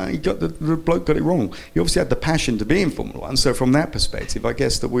 he got the bloke got it wrong. He obviously had the passion to be in Formula One, so from that perspective, I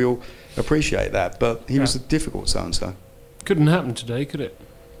guess that we all appreciate that. But he was a difficult so-and-so. Couldn't happen today, could it?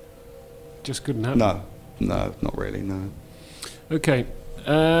 Just couldn't happen? No, not really, no. Okay.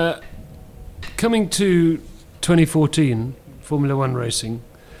 Coming to 2014, Formula One racing,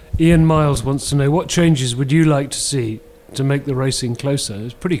 Ian Miles wants to know, what changes would you like to see to make the racing closer? It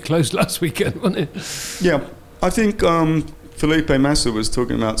was pretty close last weekend, wasn't it? Yeah, I think Felipe Massa was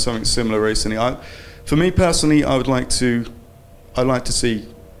talking about something similar recently. For me personally, I'd like to see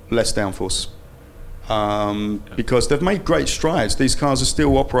less downforce. Because they've made great strides. These cars are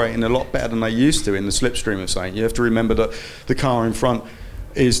still operating a lot better than they used to in the slipstream of saying. You have to remember that the car in front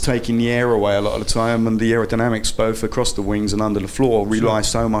is taking the air away a lot of the time, and the aerodynamics both across the wings and under the floor rely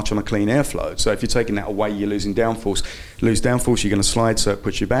so much on a clean airflow. So if you're taking that away, you're losing downforce. You lose downforce, you're going to slide, so it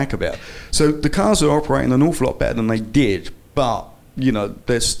puts you back a bit. So the cars are operating an awful lot better than they did, but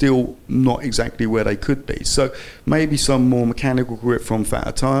they're still not exactly where they could be. So maybe some more mechanical grip from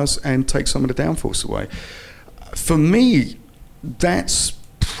fatter tyres and take some of the downforce away. For me, that's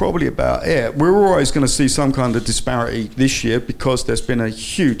probably about it. We're always going to see some kind of disparity this year because there's been a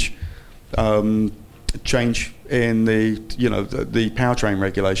huge change in the powertrain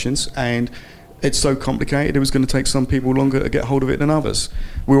regulations, and it's so complicated it was going to take some people longer to get hold of it than others.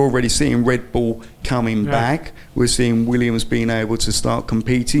 We're already seeing Red Bull coming back. We're seeing Williams being able to start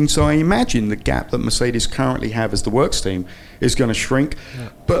competing. So I imagine the gap that Mercedes currently have as the works team is going to shrink. Yeah.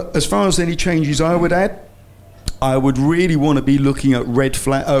 But as far as any changes I would add, I would really want to be looking at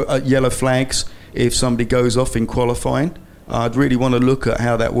yellow flags if somebody goes off in qualifying. I'd really want to look at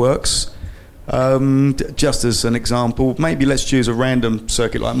how that works. Just as an example, maybe let's choose a random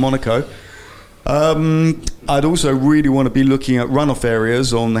circuit like Monaco. I'd also really want to be looking at runoff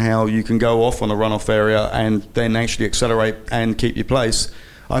areas on how you can go off on a runoff area and then actually accelerate and keep your place.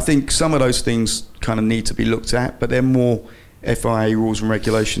 I think some of those things kind of need to be looked at, but they're more FIA rules and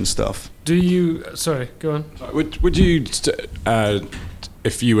regulation stuff. Sorry, go on. Would you,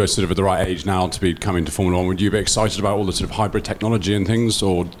 if you were sort of at the right age now to be coming to Formula One, would you be excited about all the sort of hybrid technology and things?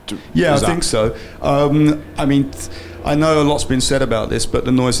 Yeah, I think so. I mean, I know a lot's been said about this, but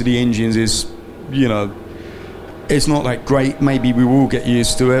the noise of the engines is, it's not that great. Maybe we will get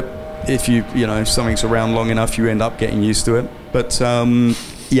used to it. If if something's around long enough, you end up getting used to it. But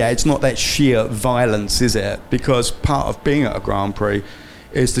it's not that sheer violence, is it? Because part of being at a Grand Prix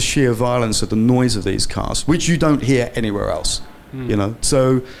is the sheer violence of the noise of these cars, which you don't hear anywhere else.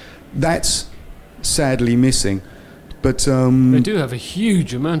 So that's sadly missing. But they do have a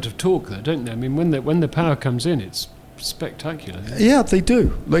huge amount of torque, though, don't they? I mean, when the power comes in, it's spectacular. Yeah, they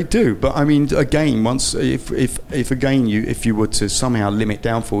do. But I mean, again, once if you were to somehow limit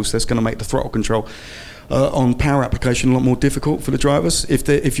downforce, that's going to make the throttle control on power application a lot more difficult for the drivers.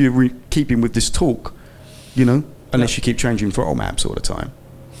 If you're keeping with this torque, unless you keep changing throttle maps all the time.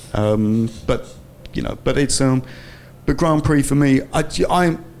 But it's but Grand Prix for me,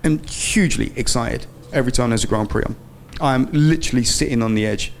 I am hugely excited every time there's a Grand Prix on. I'm literally sitting on the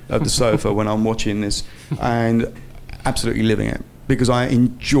edge of the sofa when I'm watching this and absolutely living it, because I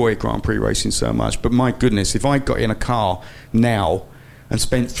enjoy Grand Prix racing so much. But my goodness, if I got in a car now and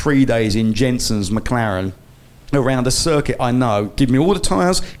spent 3 days in Jensen's McLaren around a circuit I know, give me all the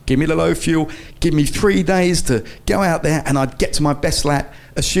tyres, give me the low fuel, give me 3 days to go out there, and I'd get to my best lap,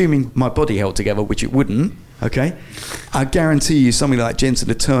 assuming my body held together, which it wouldn't, okay? I guarantee you something like Jensen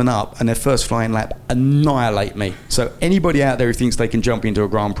to turn up and their first flying lap annihilate me. So anybody out there who thinks they can jump into a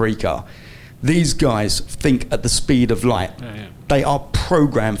Grand Prix car, These guys think at the speed of light. They are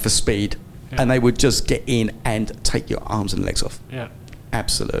programmed for speed, and they would just get in and take your arms and legs off.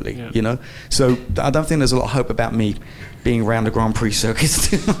 Absolutely, you know. So I don't think there's a lot of hope about me being around the Grand Prix circuits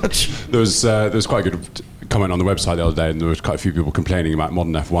too much. There was quite a good comment on the website the other day, and there was quite a few people complaining about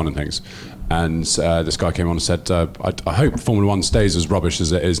modern F1 and things. And this guy came on and said, I hope Formula 1 stays as rubbish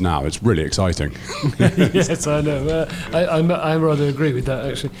as it is now. It's really exciting. Yes, I know. I rather agree with that,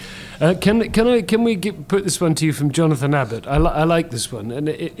 actually. Can we put this one to you from Jonathan Abbott? I like this one, and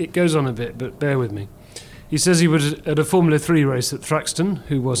it goes on a bit, but bear with me. He says he was at a Formula 3 race at Thruxton,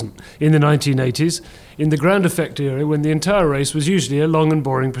 who wasn't, in the 1980s, in the ground effect era, when the entire race was usually a long and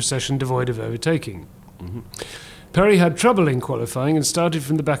boring procession devoid of overtaking. Perry had trouble in qualifying and started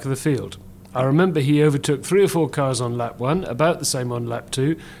from the back of the field. I remember he overtook 3 or 4 cars on lap 1, about the same on lap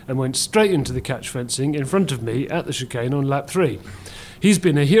 2, and went straight into the catch fencing in front of me at the chicane on lap 3. He's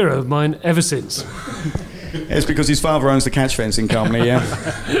been a hero of mine ever since. It's because his father owns the catch fencing company, yeah.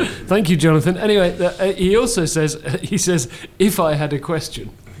 Thank you, Jonathan. Anyway, he also says, if I had a question,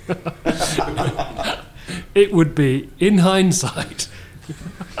 it would be, in hindsight.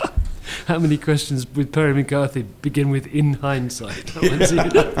 How many questions with Perry McCarthy begin with "in hindsight"?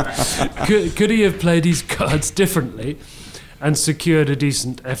 Could he have played his cards differently and secured a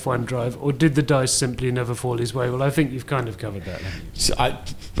decent F1 drive, or did the dice simply never fall his way? Well, I think you've kind of covered that.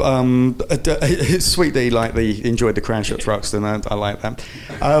 It's sweet that he enjoyed the crash at Thruxton. I like that.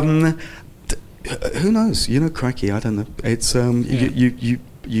 Who knows? You know, crikey, I don't know. It's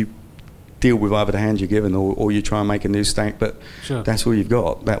you deal with either the hand you're given, or you try and make a new stack, but that's all you've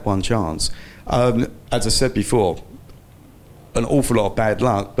got, that one chance. As I said before, an awful lot of bad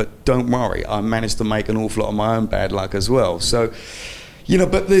luck, but don't worry, I managed to make an awful lot of my own bad luck as well. So, you know,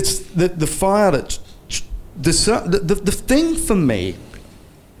 but it's the fire that the thing for me,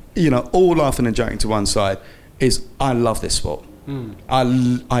 you know, all laughing and joking to one side, is I love this sport. I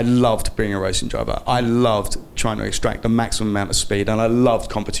loved being a racing driver. I loved trying to extract the maximum amount of speed, and I loved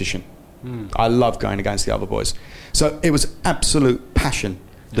competition. I loved going against the other boys. So it was absolute passion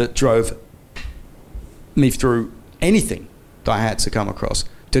that drove me through anything that I had to come across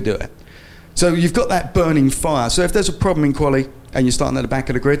to do it. So you've got that burning fire. So if there's a problem in quali and you're starting at the back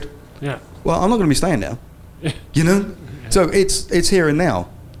of the grid, well, I'm not going to be staying there. You know? So it's here and now.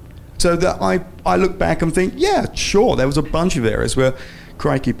 So that I look back and think, yeah, sure, there was a bunch of areas where,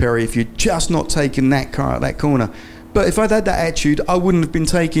 crikey, Perry, if you'd just not taken that car at that corner. But if I'd had that attitude, I wouldn't have been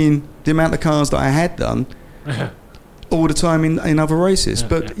taking the amount of cars that I had done all the time in other races.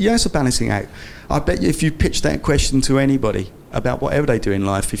 But it's a balancing act. I bet you if you pitch that question to anybody about whatever they do in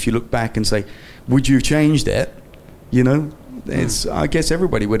life, if you look back and say, would you have changed it? You know, I guess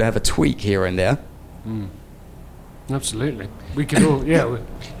everybody would have a tweak here and there. Absolutely. We could all,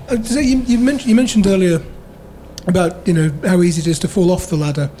 So you mentioned earlier about, you know, how easy it is to fall off the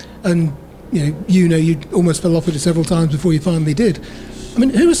ladder, and you almost fell off it several times before you finally did. I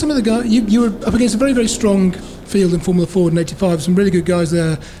mean, who are some of the guys? You were up against a very, very strong field in Formula Ford in '85. Some really good guys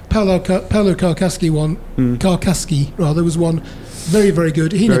there. Paolo Carcaschi was one. Very, very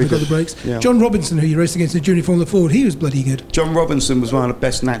good. He never got the breaks. Yeah. John Robinson, who you raced against in Junior Formula Ford, he was bloody good. John Robinson was one of the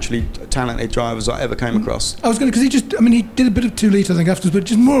best naturally talented drivers I ever came across. I was going to, because he did a bit of 2 litre, I think, afterwards, but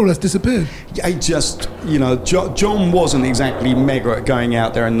just more or less disappeared. Yeah, he just, John wasn't exactly mega at going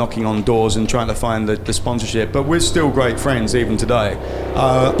out there and knocking on doors and trying to find the sponsorship, but we're still great friends even today.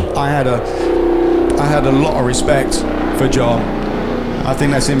 I had a lot of respect for John. I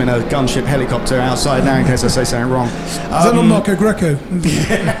think that's him in a gunship helicopter outside now, in case I say something wrong. Is that not Marco Greco?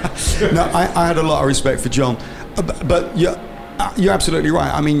 No, I had a lot of respect for John. But you're absolutely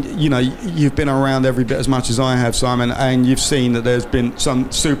right. I mean, you've been around every bit as much as I have, Simon, and you've seen that there's been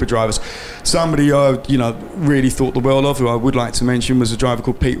some super drivers. Somebody I really thought the world of, who I would like to mention, was a driver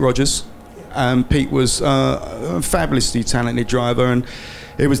called Pete Rogers. Pete was a fabulously talented driver, and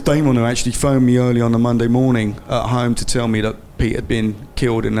it was Damon who actually phoned me early on a Monday morning at home to tell me that Pete had been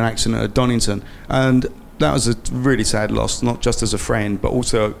killed in an accident at Donington. And that was a really sad loss, not just as a friend, but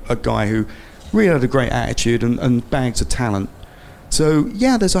also a guy who really had a great attitude and bags of talent. So,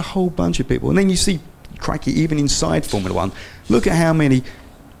 yeah, there's a whole bunch of people. And then you see, crikey, even inside Formula One, look at how many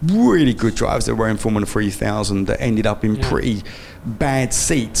really good drivers there were in Formula 3000 that ended up in pretty bad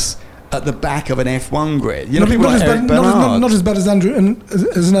seats at the back of an F1 grid. Not as bad as an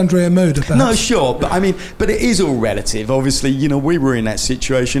Andrea Moda, perhaps. No, sure, but it is all relative. Obviously, we were in that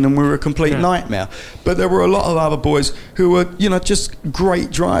situation and we were a complete nightmare. But there were a lot of other boys who were, just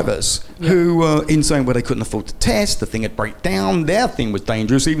great drivers who were insane where they couldn't afford to test. The thing would break down. Their thing was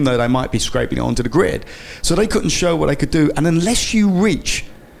dangerous, even though they might be scraping it onto the grid. So they couldn't show what they could do. And unless you reach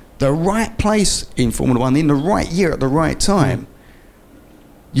the right place in Formula One, in the right year at the right time,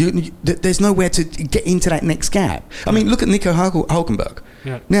 there's nowhere to get into that next gap. I mean, look at Nico Hülkenberg.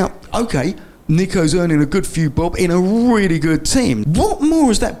 Yeah. Now, okay, Nico's earning a good few bob in a really good team. What more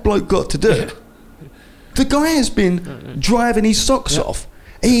has that bloke got to do? The guy has been driving his socks off.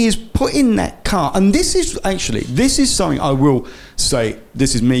 He is putting that car, and this is something I will say,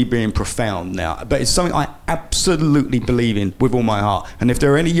 this is me being profound now, but it's something I absolutely believe in with all my heart. And if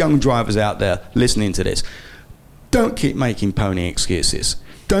there are any young drivers out there listening to this, don't keep making pony excuses.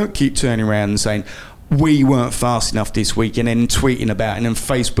 Don't keep turning around and saying, we weren't fast enough this week, and then tweeting about it and then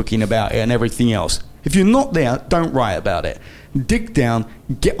Facebooking about it and everything else. If you're not there, don't write about it. Dig down,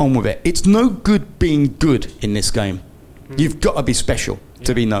 get on with it. It's no good being good in this game. You've got to be special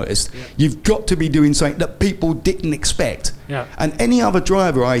to be noticed. Yeah. You've got to be doing something that people didn't expect. Yeah. And any other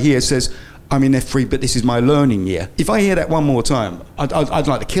driver I hear says, I'm in F3, but this is my learning year. If I hear that one more time, I'd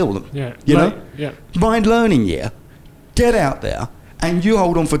like to kill them. Yeah. You know? Yeah. My learning year, get out there and you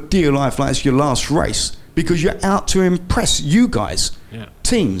hold on for dear life like it's your last race, because you're out to impress you guys,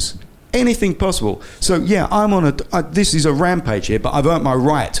 teams, anything possible. So, yeah, I'm on this is a rampage here, but I've earned my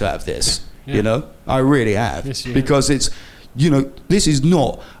right to have this. Yeah. You know, I really have. Yes, because it's, you know, this is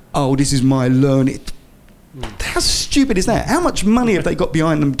not, this is my learning. How stupid is that? How much money have they got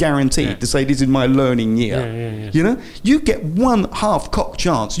behind them guaranteed to say this is my learning year? You know, you get one half-cocked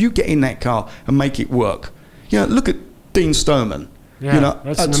chance. You get in that car and make it work. You know, look at Dean Stoneman. Yeah, you know,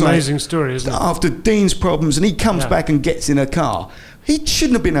 that's an amazing story, isn't it? After Dean's problems, and he comes back and gets in a car. He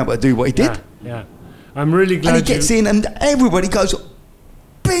shouldn't have been able to do what he did. Yeah. I'm really glad. And he gets in, and everybody goes,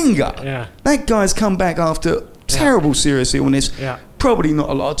 bingo! Yeah. That guy's come back after terrible serious illness, probably not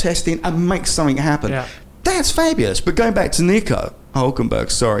a lot of testing, and makes something happen. Yeah. That's fabulous. But going back to Nico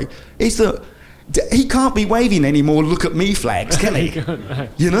Hülkenberg, is that he can't be waving any more look at me flags, can he?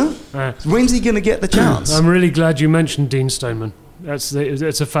 You know? When's he going to get the chance? I'm really glad you mentioned Dean Stoneman.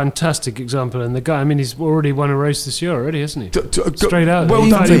 It's a fantastic example, and the guy, I mean, he's already won a race this year already, hasn't he? Straight out. Well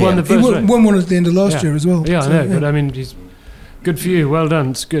done. He won the first race. Won one at the end of last year as well. Yeah, so, I know, but I mean, he's good for you. Well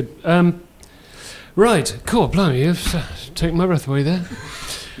done. It's good. Right, cool. Blimey, you've taken my breath away there.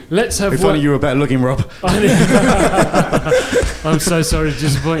 Let's have. If only you were better looking, Rob. I'm so sorry to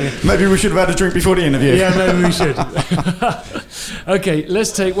disappoint you. Maybe we should have had a drink before the interview. Yeah, maybe we should. Okay,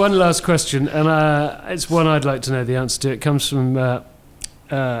 let's take one last question, and it's one I'd like to know the answer to. It comes from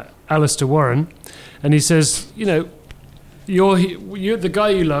Alistair Warren, and he says, you know, you're the guy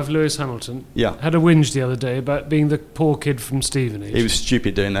you love, Lewis Hamilton, had a whinge the other day about being the poor kid from Stevenage. He was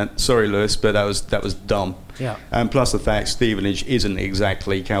stupid doing that. Sorry, Lewis, but that was dumb. Yeah. And plus the fact Stevenage isn't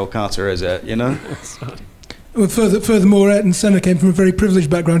exactly Calcutta, is it? You know. Well, furthermore, Ayrton Senna came from a very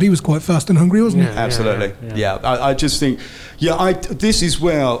privileged background. He was quite fast and hungry, wasn't he? Absolutely. Yeah. I just think, this is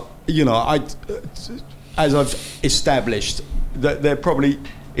where, you know, as I've established, that there probably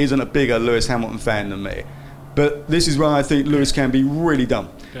isn't a bigger Lewis Hamilton fan than me. But this is where I think Lewis can be really dumb.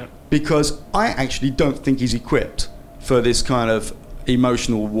 Yeah. Because I actually don't think he's equipped for this kind of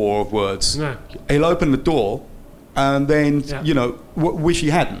emotional war of words. No. He'll open the door and then, you know, wish he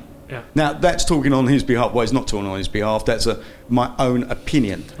hadn't. Yeah. Now, that's talking on his behalf. Well, he's not talking on his behalf. That's my own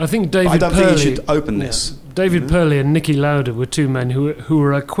opinion. I think I don't think he should open this. David Purley and Niki Lauda were two men who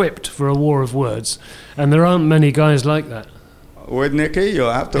were equipped for a war of words. And there aren't many guys like that. With Nicky,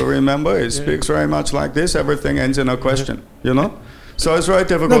 you'll have to remember, he speaks very much like this. Everything ends in a question, you know? So it's very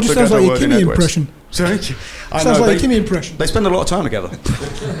difficult to get a word in edgeways. Sorry? Sounds like a Kimi impression. They spend a lot of time together.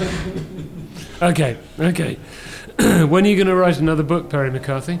 Okay. When are you going to write another book, Perry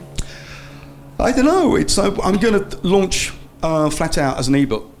McCarthy? I don't know. I'm going to launch Flat Out as an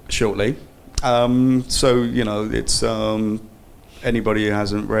ebook shortly. So, you know, it's anybody who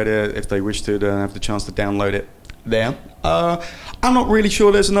hasn't read it, if they wish to, have the chance to download it there. I'm not really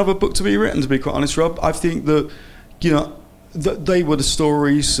sure there's another book to be written, to be quite honest, Rob. I think that, you know, that they were the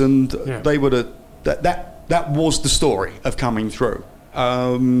stories, and they were that was the story of coming through.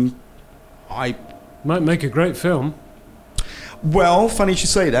 I might make a great film. Well, funny you should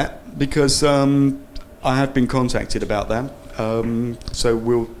say that, because I have been contacted about that. So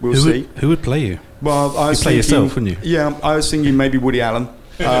we'll see. Who would play you? Well, I was play yourself, wouldn't you? Yeah, I was thinking maybe Woody Allen.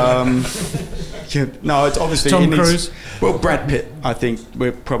 No, it's obviously Tom Cruise. Well, Brad Pitt. I think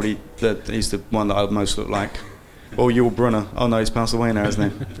he's the one that I most look like. Or Yul Brynner. Oh no, he's passed away now,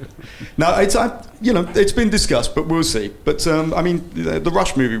 isn't he? No, it's been discussed, but we'll see. But I mean, the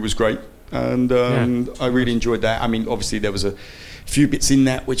Rush movie was great, and I really enjoyed that. I mean, obviously there was a few bits in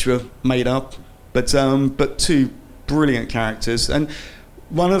that which were made up, but two brilliant characters. And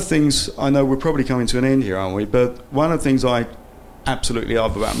one of the things, I know we're probably coming to an end here, aren't we? But one of the things I absolutely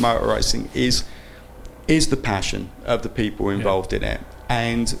love about motor racing is the passion of the people involved in it.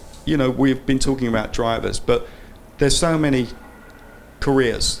 And, you know, we've been talking about drivers, but there's so many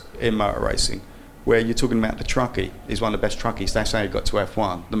careers in motor racing where you're talking about the truckie is one of the best truckies. That's how you got to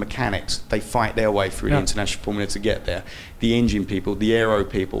F1. The mechanics, they fight their way through the international formula to get there. The engine people, the aero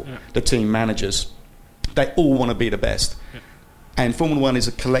people, the team managers, they all want to be the best. Yeah. And Formula One is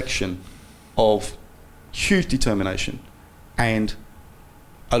a collection of huge determination and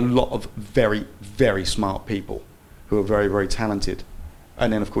a lot of very, very smart people who are very, very talented.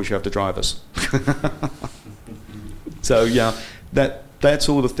 And then, of course, you have the drivers. So, yeah, that's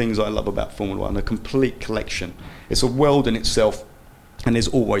all the things I love about Formula One, a complete collection. It's a world in itself, and there's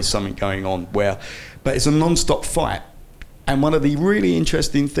always something going on but it's a non-stop fight. And one of the really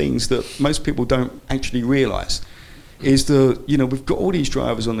interesting things that most people don't actually realise is we've got all these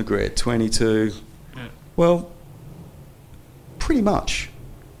drivers on the grid, 22. Yeah. Well, pretty much,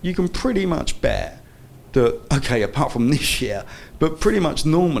 you can pretty much bet that, okay, apart from this year, but pretty much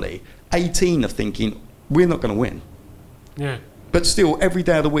normally, 18 are thinking, we're not going to win. Yeah. But still, every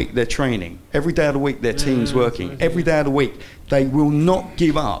day of the week, they're training. Every day of the week, their team's working. Every day of the week, they will not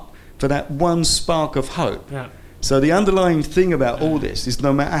give up for that one spark of hope. Yeah. So the underlying thing about all this is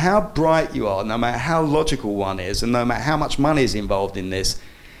no matter how bright you are, no matter how logical one is, and no matter how much money is involved in this,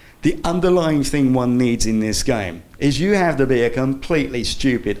 the underlying thing one needs in this game is you have to be a completely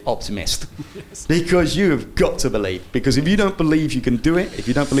stupid optimist. Yes. Because you have got to believe. Because if you don't believe you can do it, if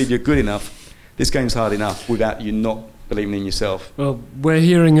you don't believe you're good enough, this game's hard enough without you not believing in yourself. Well, we're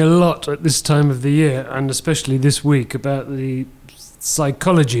hearing a lot at this time of the year, and especially this week, about the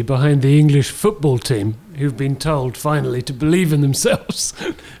psychology behind the English football team, who've been told finally to believe in themselves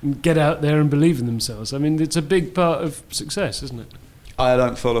and get out there and believe in themselves. I mean, it's a big part of success, isn't it? I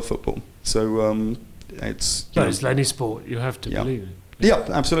don't follow football, so it's... But it's any sport, you have to believe in. Yeah,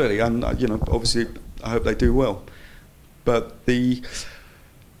 absolutely, and obviously I hope they do well. But the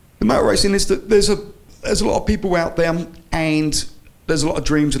motor racing is that there's a lot of people out there, and there's a lot of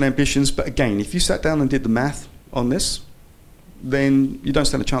dreams and ambitions, but again, if you sat down and did the math on this, then you don't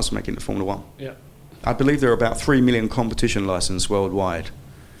stand a chance of making it to Formula One. Yeah. I believe there are about 3 million competition licenses worldwide.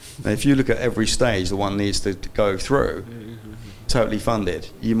 Now, if you look at every stage the one needs to go through, totally funded,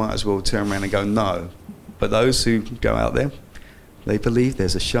 you might as well turn around and go, no. But those who go out there, they believe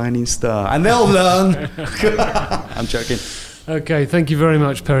there's a shining star, and they'll learn. I'm joking. Okay, thank you very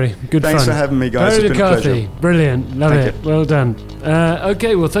much, Perry. Good Thanks fun. for having me, guys. Perry It's been a pleasure. Brilliant. Love Thank it. you. Well done.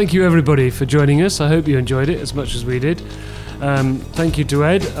 Okay, well, thank you, everybody, for joining us. I hope you enjoyed it as much as we did. Thank you to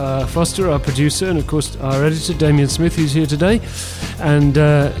Ed Foster, our producer, and, of course, our editor, Damien Smith, who's here today, and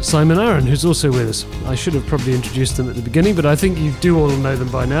Simon Aaron, who's also with us. I should have probably introduced them at the beginning, but I think you do all know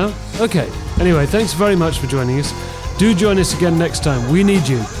them by now. Okay. Anyway, thanks very much for joining us. Do join us again next time. We need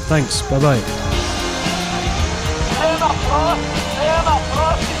you. Thanks. Bye-bye.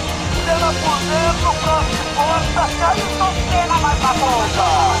 Por dentro, França, força, Carlos Senna mais na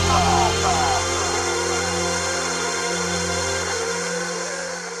ponta.